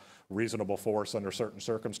allow reasonable force under certain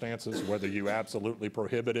circumstances, whether you absolutely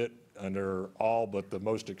prohibit it under all but the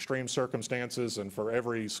most extreme circumstances, and for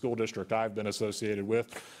every school district I've been associated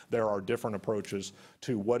with, there are different approaches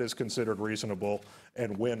to what is considered reasonable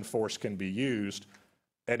and when force can be used,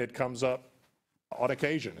 and it comes up on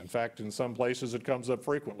occasion. In fact, in some places it comes up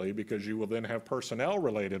frequently because you will then have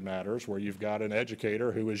personnel-related matters where you've got an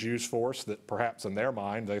educator who has used force that perhaps in their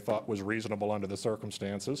mind they thought was reasonable under the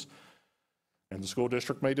circumstances, and the school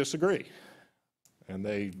district may disagree. And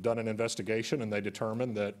they've done an investigation and they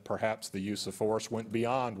determined that perhaps the use of force went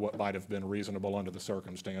beyond what might have been reasonable under the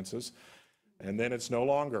circumstances. And then it's no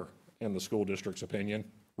longer, in the school district's opinion,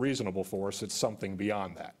 reasonable force, it's something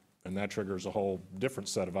beyond that. And that triggers a whole different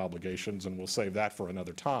set of obligations, and we'll save that for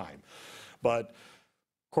another time. But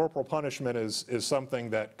corporal punishment is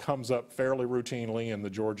something that comes up fairly routinely in the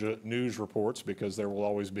Georgia news reports because there will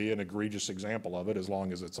always be an egregious example of it as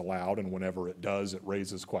long as it's allowed, and whenever it does, it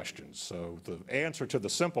raises questions. So the answer to the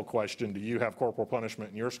simple question, do you have corporal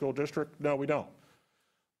punishment in your school district? No, we don't.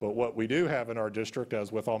 But what we do have in our district,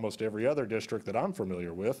 as with almost every other district that I'm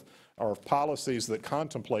familiar with, are policies that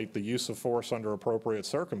contemplate the use of force under appropriate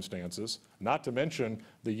circumstances, not to mention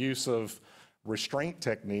the use of restraint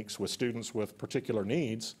techniques with students with particular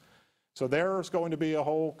needs. So there's going to be a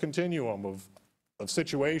whole continuum of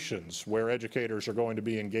situations where educators are going to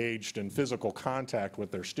be engaged in physical contact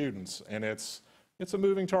with their students, and it's a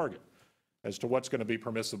moving target as to what's going to be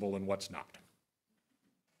permissible and what's not.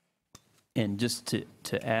 And just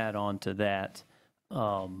to add on to that,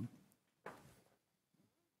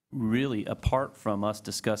 really apart from us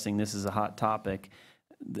discussing this as a hot topic,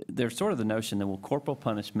 there's sort of the notion that, well, corporal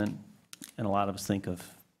punishment, and a lot of us think of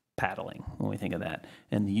paddling when we think of that.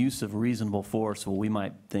 And the use of reasonable force, well, we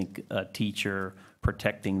might think a teacher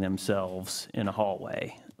protecting themselves in a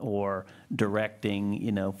hallway or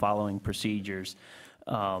directing, following procedures.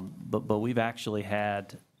 But we've actually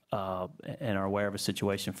had and are aware of a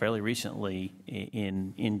situation fairly recently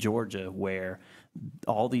in Georgia where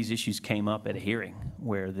all these issues came up at a hearing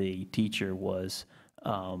where the teacher was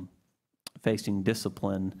facing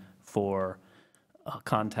discipline for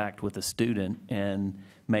contact with a student and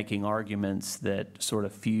making arguments that sort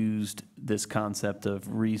of fused this concept of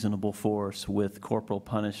reasonable force with corporal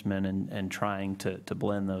punishment and trying to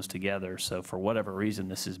blend those together. So for whatever reason,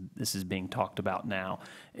 this is being talked about now.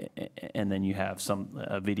 And then you have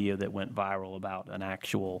a video that went viral about an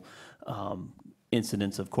actual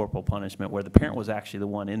incidents of corporal punishment where the parent was actually the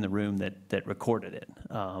one in the room that recorded it.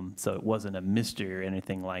 So it wasn't a mystery or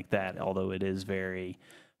anything like that, although it is very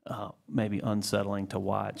maybe unsettling to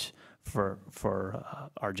watch for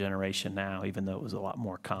our generation now, even though it was a lot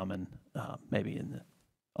more common maybe in the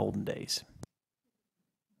olden days.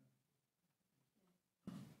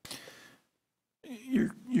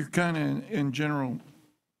 You're kind of in general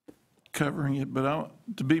covering it, but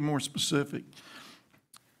to be more specific,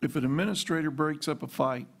 if an administrator breaks up a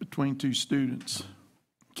fight between two students,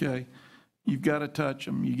 okay, you've got to touch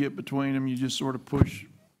them. You get between them, you just sort of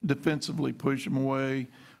defensively push them away,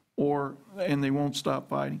 and they won't stop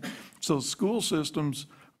fighting. So school systems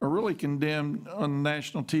are really condemned on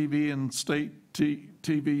national TV and state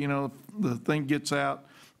TV. The thing gets out,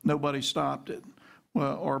 nobody stopped it.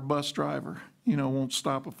 Well, or a bus driver, won't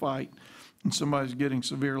stop a fight, and somebody's getting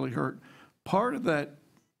severely hurt. Part of that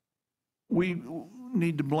we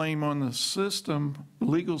need to blame on the system, the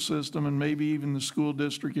legal system, and maybe even the school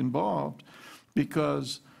district involved,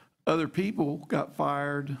 because other people got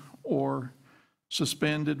fired or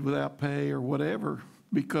suspended without pay or whatever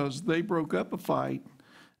because they broke up a fight,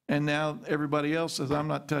 and now everybody else says, I'm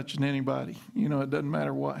not touching anybody. It doesn't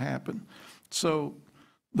matter what happened. So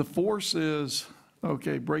the force is,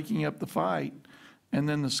 okay, breaking up the fight, and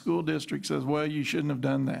then the school district says, well, you shouldn't have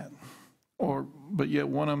done that. But yet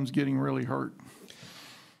one of them's getting really hurt.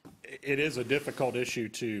 It is a difficult issue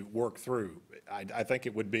to work through. I think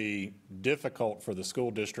it would be difficult for the school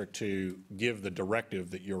district to give the directive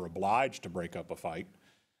that you're obliged to break up a fight.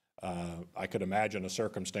 I could imagine a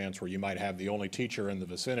circumstance where you might have the only teacher in the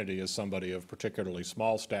vicinity as somebody of particularly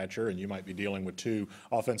small stature, and you might be dealing with two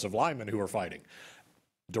offensive linemen who are fighting.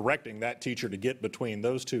 Directing that teacher to get between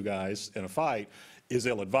those two guys in a fight is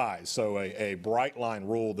ill-advised. So a bright line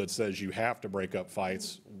rule that says you have to break up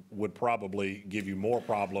fights would probably give you more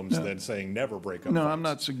problems than saying never break up fights. No, I'm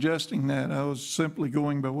not suggesting that. I was simply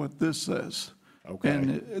going by what this says. Okay.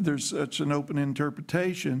 And there's such an open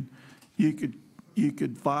interpretation. You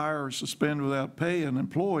could fire or suspend without pay an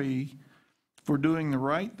employee for doing the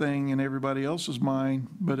right thing in everybody else's mind,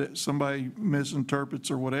 but somebody misinterprets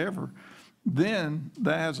or whatever. Then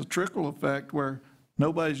that has a trickle effect where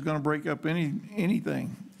nobody's going to break up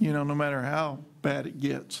anything, no matter how bad it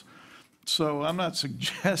gets. So I'm not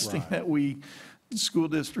suggesting that the school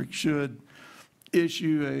district should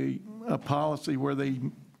issue a policy where they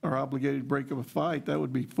are obligated to break up a fight. That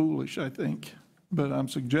would be foolish, I think. But I'm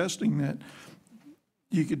suggesting that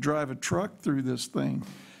you could drive a truck through this thing.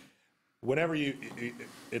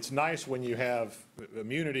 It's nice when you have,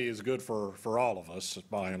 immunity is good for all of us,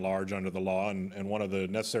 by and large, under the law, and one of the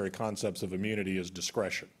necessary concepts of immunity is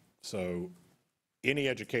discretion. So any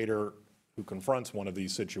educator who confronts one of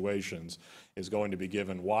these situations is going to be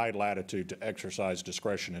given wide latitude to exercise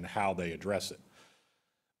discretion in how they address it.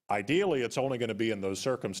 Ideally, it's only going to be in those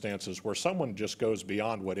circumstances where someone just goes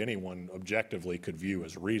beyond what anyone objectively could view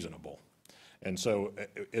as reasonable. And so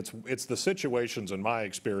it's the situations, in my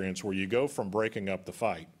experience, where you go from breaking up the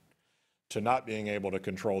fight to not being able to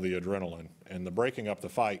control the adrenaline, and the breaking up the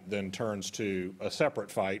fight then turns to a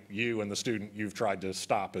separate fight, you and the student you've tried to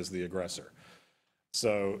stop as the aggressor.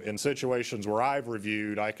 So in situations where I've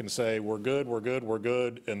reviewed, I can say, we're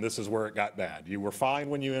good, and this is where it got bad. You were fine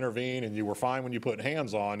when you intervened, and you were fine when you put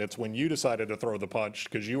hands on. It's when you decided to throw the punch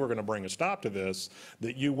because you were going to bring a stop to this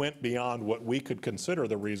that you went beyond what we could consider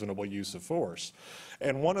the reasonable use of force.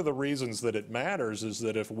 And one of the reasons that it matters is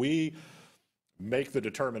that if we make the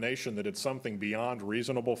determination that it's something beyond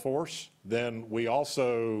reasonable force, then we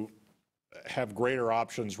also have greater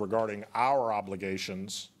options regarding our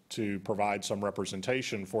obligations to provide some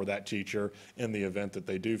representation for that teacher in the event that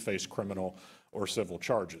they do face criminal or civil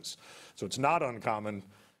charges. So it's not uncommon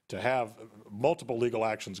to have multiple legal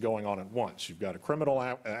actions going on at once. You've got a criminal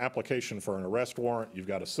application for an arrest warrant, you've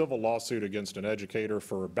got a civil lawsuit against an educator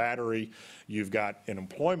for battery, you've got an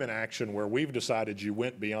employment action where we've decided you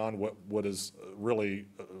went beyond what is really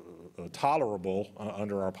tolerable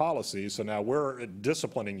under our policies, so now we're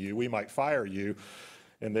disciplining you, we might fire you.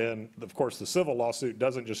 And then, of course, the civil lawsuit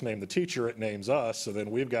doesn't just name the teacher, it names us, so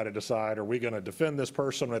then we've got to decide, are we going to defend this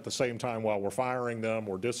person at the same time while we're firing them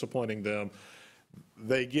or disciplining them?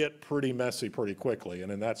 They get pretty messy pretty quickly,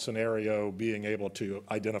 and in that scenario, being able to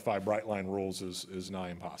identify bright line rules is nigh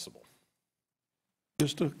impossible.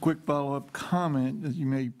 Just a quick follow-up comment that you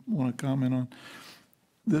may want to comment on.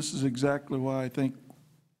 This is exactly why I think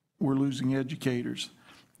we're losing educators.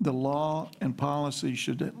 The law and policy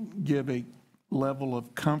should give a level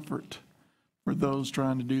of comfort for those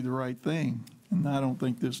trying to do the right thing, and I don't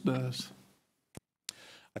think this does.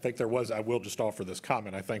 I think there was, I will just offer this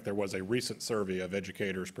comment, I think there was a recent survey of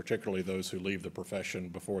educators, particularly those who leave the profession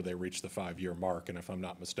before they reach the 5-year mark, and if I'm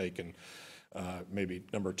not mistaken, maybe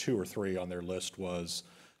number 2 or 3 on their list was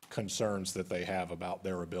concerns that they have about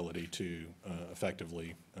their ability to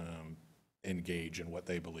effectively engage in what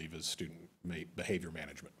they believe is student behavior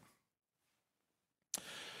management.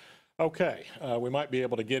 Okay, we might be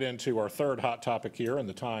able to get into our third hot topic here in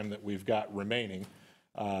the time that we've got remaining,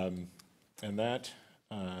 and that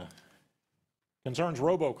concerns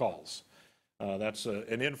robocalls. That's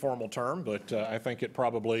an informal term, but I think it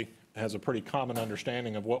probably has a pretty common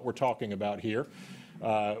understanding of what we're talking about here.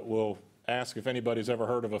 We'll ask if anybody's ever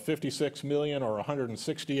heard of a $56 million or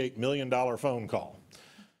 $168 million phone call.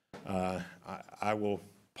 I will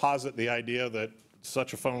posit the idea that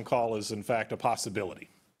such a phone call is in fact a possibility.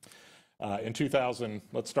 In 2000,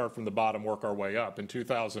 let's start from the bottom, work our way up. In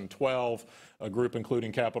 2012, a group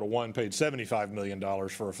including Capital One paid $75 million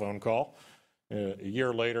for a phone call. A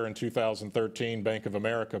year later, in 2013, Bank of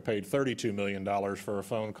America paid $32 million for a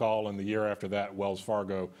phone call, and the year after that, Wells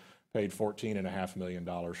Fargo paid $14.5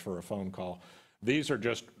 million for a phone call. These are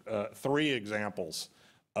just 3 examples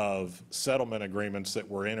of settlement agreements that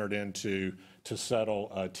were entered into to settle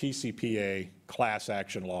TCPA class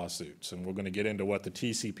action lawsuits. And we're going to get into what the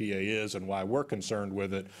TCPA is and why we're concerned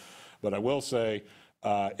with it. But I will say,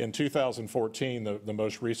 in 2014, the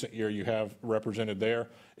most recent year you have represented there,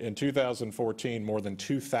 in 2014, more than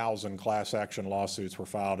 2,000 class action lawsuits were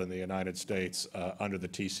filed in the United States under the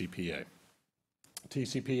TCPA.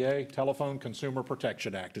 TCPA, Telephone Consumer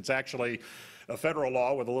Protection Act. It's actually a federal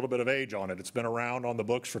law with a little bit of age on it. It's been around on the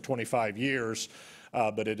books for 25 years,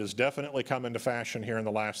 but it has definitely come into fashion here in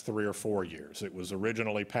the last 3 or 4 years. It was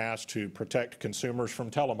originally passed to protect consumers from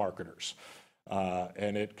telemarketers.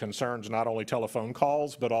 And it concerns not only telephone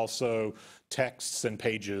calls, but also texts and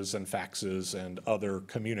pages and faxes and other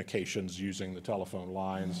communications using the telephone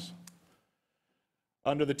lines.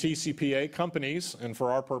 Under the TCPA, companies, and for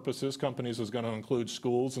our purposes, companies is going to include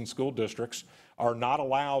schools and school districts, are not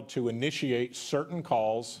allowed to initiate certain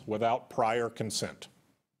calls without prior consent.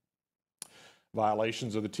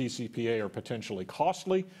 Violations of the TCPA are potentially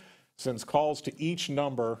costly, since calls to each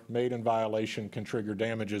number made in violation can trigger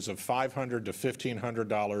damages of $500 to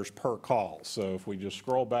 $1,500 per call. So if we just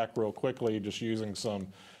scroll back real quickly, just using some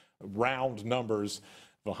round numbers,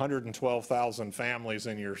 if 112,000 families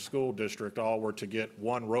in your school district all were to get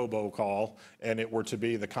one robocall, and it were to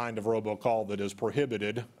be the kind of robocall that is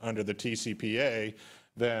prohibited under the TCPA,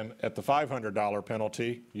 then at the $500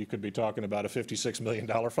 penalty, you could be talking about a $56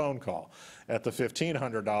 million phone call. At the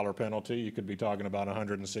 $1,500 penalty, you could be talking about a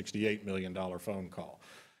 $168 million phone call.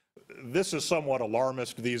 This is somewhat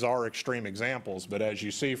alarmist. These are extreme examples, but as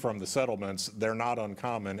you see from the settlements, they're not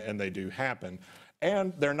uncommon and they do happen.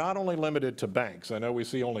 And they're not only limited to banks. I know we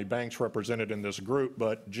see only banks represented in this group,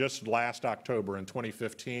 but just last October in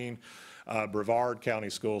 2015, Brevard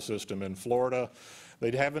County School System in Florida,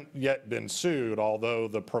 they haven't yet been sued, although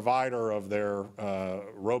the provider of their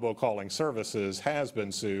robocalling services has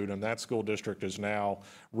been sued, and that school district is now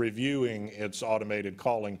reviewing its automated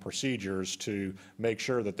calling procedures to make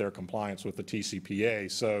sure that they're compliant with the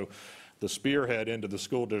TCPA. So the spearhead into the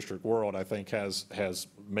school district world, I think, has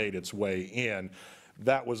made its way in.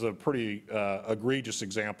 That was a pretty egregious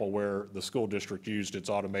example where the school district used its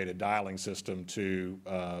automated dialing system to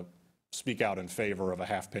speak out in favor of a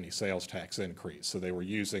half-penny sales tax increase. So they were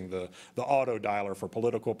using the auto dialer for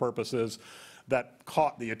political purposes. That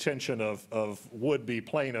caught the attention of would-be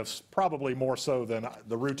plaintiffs, probably more so than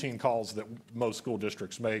the routine calls that most school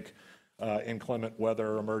districts make, inclement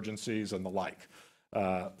weather emergencies and the like.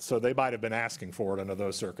 So they might have been asking for it under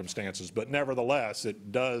those circumstances. But nevertheless,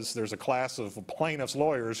 there's a class of plaintiffs'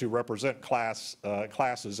 lawyers who represent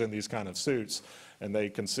classes in these kind of suits, and they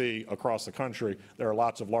can see across the country there are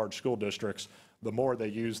lots of large school districts. The more they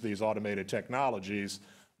use these automated technologies,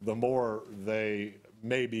 the more they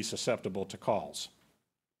may be susceptible to calls,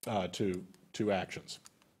 to actions.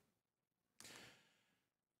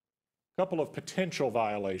 A couple of potential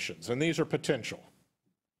violations, and these are potential.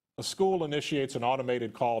 A school initiates an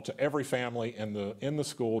automated call to every family in the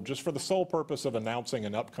school just for the sole purpose of announcing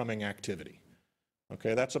an upcoming activity.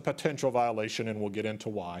 Okay, that's a potential violation, and we'll get into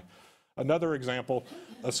why. Another example,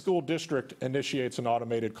 a school district initiates an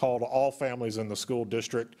automated call to all families in the school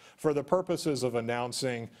district for the purposes of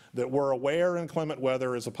announcing that we're aware inclement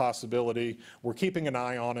weather is a possibility, we're keeping an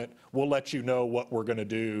eye on it, we'll let you know what we're going to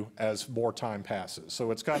do as more time passes.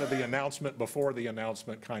 So it's kind of the announcement before the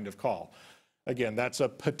announcement kind of call. Again, that's a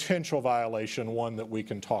potential violation, one that we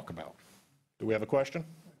can talk about. Do we have a question?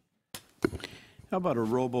 How about a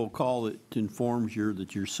robocall that informs you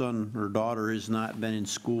that your son or daughter has not been in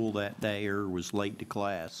school that day or was late to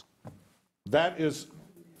class? That's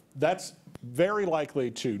very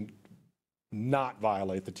likely to not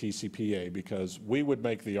violate the TCPA, because we would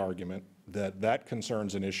make the argument that that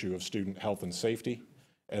concerns an issue of student health and safety,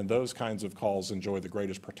 and those kinds of calls enjoy the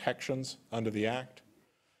greatest protections under the Act.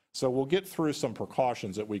 So we'll get through some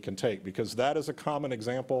precautions that we can take, because that is a common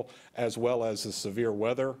example, as well as the severe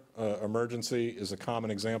weather emergency is a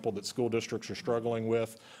common example that school districts are struggling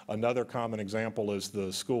with. Another common example is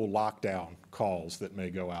the school lockdown calls that may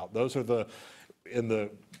go out. Those are in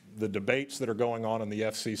the debates that are going on in the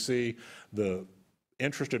FCC, the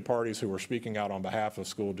interested parties who are speaking out on behalf of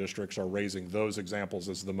school districts are raising those examples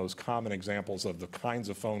as the most common examples of the kinds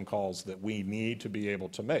of phone calls that we need to be able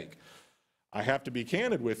to make. I have to be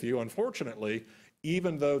candid with you, unfortunately,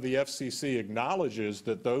 even though the FCC acknowledges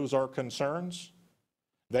that those are concerns,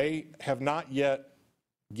 they have not yet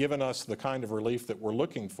given us the kind of relief that we're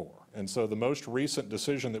looking for. And so the most recent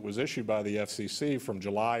decision that was issued by the FCC from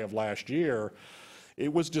July of last year,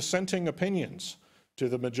 it was dissenting opinions to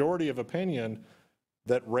the majority of opinion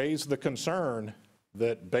that raised the concern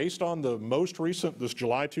that based on the most recent, this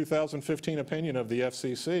July 2015 opinion of the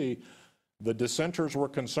FCC, the dissenters were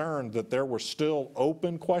concerned that there were still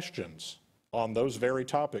open questions on those very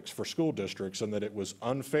topics for school districts, and that it was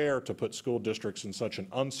unfair to put school districts in such an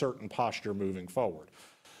uncertain posture moving forward.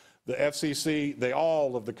 The FCC,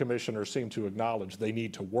 all of the commissioners seem to acknowledge they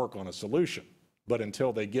need to work on a solution, but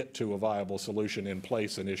until they get to a viable solution in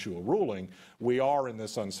place and issue a ruling, we are in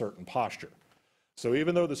this uncertain posture. So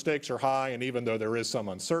even though the stakes are high and even though there is some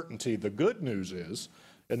uncertainty, the good news is,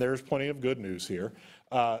 and there's plenty of good news here,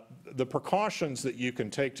 the precautions that you can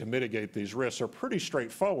take to mitigate these risks are pretty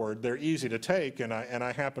straightforward. They're easy to take, and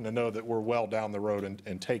I happen to know that we're well down the road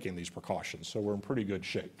in taking these precautions, so we're in pretty good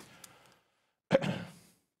shape.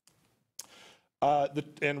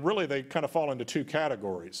 And really, they kind of fall into two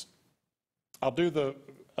categories. I'll do the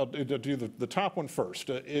top one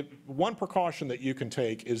first. One precaution that you can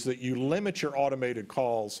take is that you limit your automated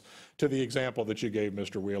calls to the example that you gave,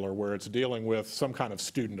 Mr. Wheeler, where it's dealing with some kind of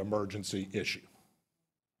student emergency issue.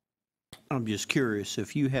 I'm just curious,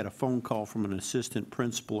 if you had a phone call from an assistant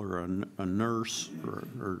principal or a nurse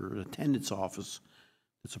or an attendance office,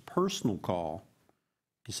 it's a personal call,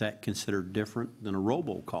 is that considered different than a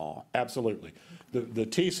robocall? Absolutely. The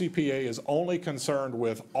TCPA is only concerned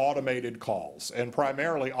with automated calls, and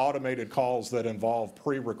primarily automated calls that involve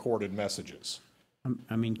pre-recorded messages.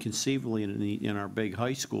 I mean, conceivably, in our big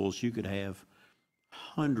high schools, you could have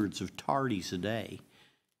hundreds of tardies a day,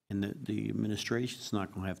 and the administration's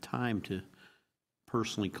not going to have time to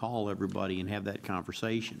personally call everybody and have that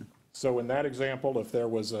conversation. So in that example,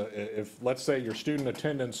 if let's say your student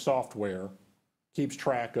attendance software keeps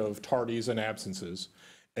track of tardies and absences,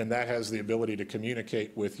 and that has the ability to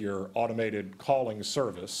communicate with your automated calling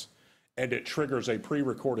service, and it triggers a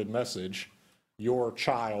pre-recorded message, your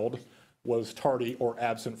child was tardy or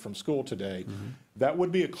absent from school today, that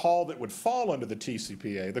would be a call that would fall under the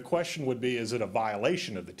TCPA. The question would be, is it a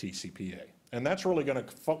violation of the TCPA? And that's really going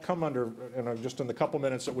to come under, just in the couple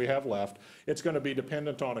minutes that we have left, it's going to be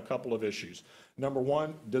dependent on a couple of issues. Number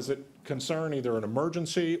one, does it concern either an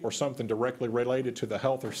emergency or something directly related to the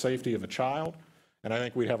health or safety of a child? And I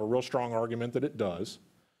think we'd have a real strong argument that it does.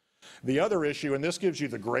 The other issue, and this gives you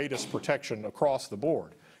the greatest protection across the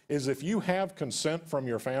board, is if you have consent from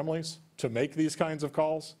your families to make these kinds of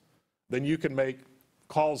calls, then you can make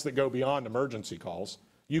calls that go beyond emergency calls.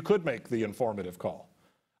 You could make the informative call.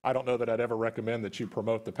 I don't know that I'd ever recommend that you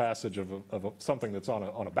promote the passage of something that's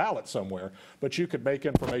on a ballot somewhere, but you could make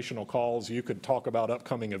informational calls, you could talk about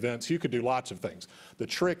upcoming events, you could do lots of things. The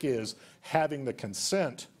trick is having the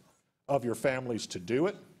consent of your families to do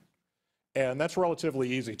it, and that's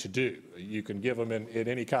relatively easy to do. You can give them in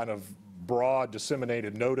any kind of broad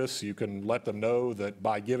disseminated notice. You can let them know that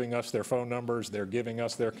by giving us their phone numbers, they're giving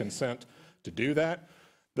us their consent to do that.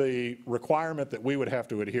 The requirement that we would have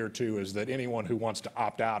to adhere to is that anyone who wants to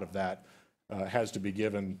opt out of that has to be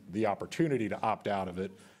given the opportunity to opt out of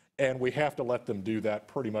it, and we have to let them do that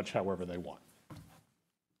pretty much however they want.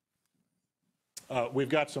 We've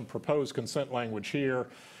got some proposed consent language here.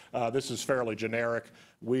 This is fairly generic.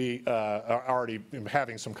 We are already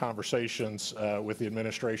having some conversations with the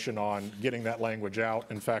administration on getting that language out.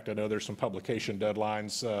 In fact, I know there's some publication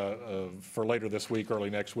deadlines for later this week, early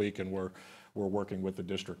next week, and we're working with the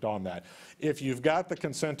district on that. If you've got the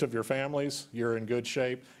consent of your families, you're in good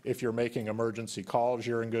shape. If you're making emergency calls,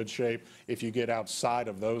 you're in good shape. If you get outside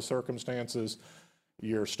of those circumstances,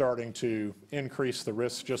 you're starting to increase the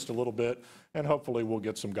risk just a little bit, and hopefully we'll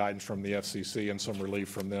get some guidance from the FCC and some relief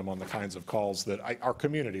from them on the kinds of calls that our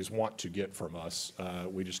communities want to get from us.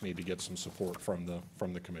 We just need to get some support from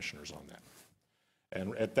the commissioners on that.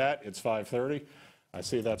 And at that, it's 5:30. I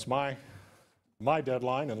see that's my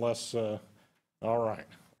deadline, unless, all right.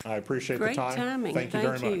 I appreciate the time. Great timing. Thank you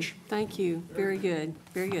very much. Thank you. Very good.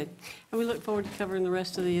 Very good. And we look forward to covering the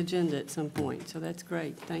rest of the agenda at some point, so that's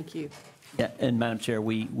great. Thank you. Yeah, and Madam Chair,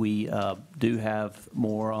 we do have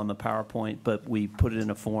more on the PowerPoint, but we put it in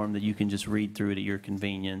a form that you can just read through it at your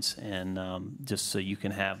convenience, and just so you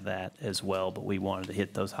can have that as well. But we wanted to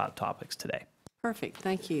hit those hot topics today. Perfect.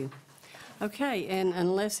 Thank you. Okay, and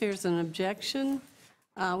unless there's an objection,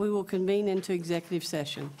 we will convene into executive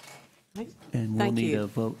session. And we'll Thank need you. a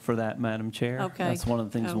vote for that, Madam Chair. Okay. That's one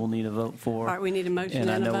of the things Oh. we'll need a vote for. All right, we need a motion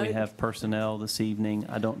And I and a know we vote? have personnel this evening.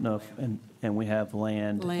 I don't know if, and we have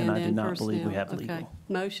land, and I do not believe we personnel. have Okay. legal.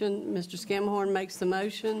 Motion, Mr. Scamahorn makes the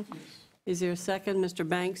motion. Is there a second? Mr.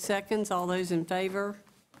 Banks seconds. All those in favor?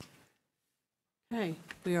 Okay,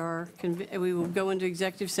 we will go into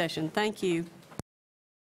executive session. Thank you.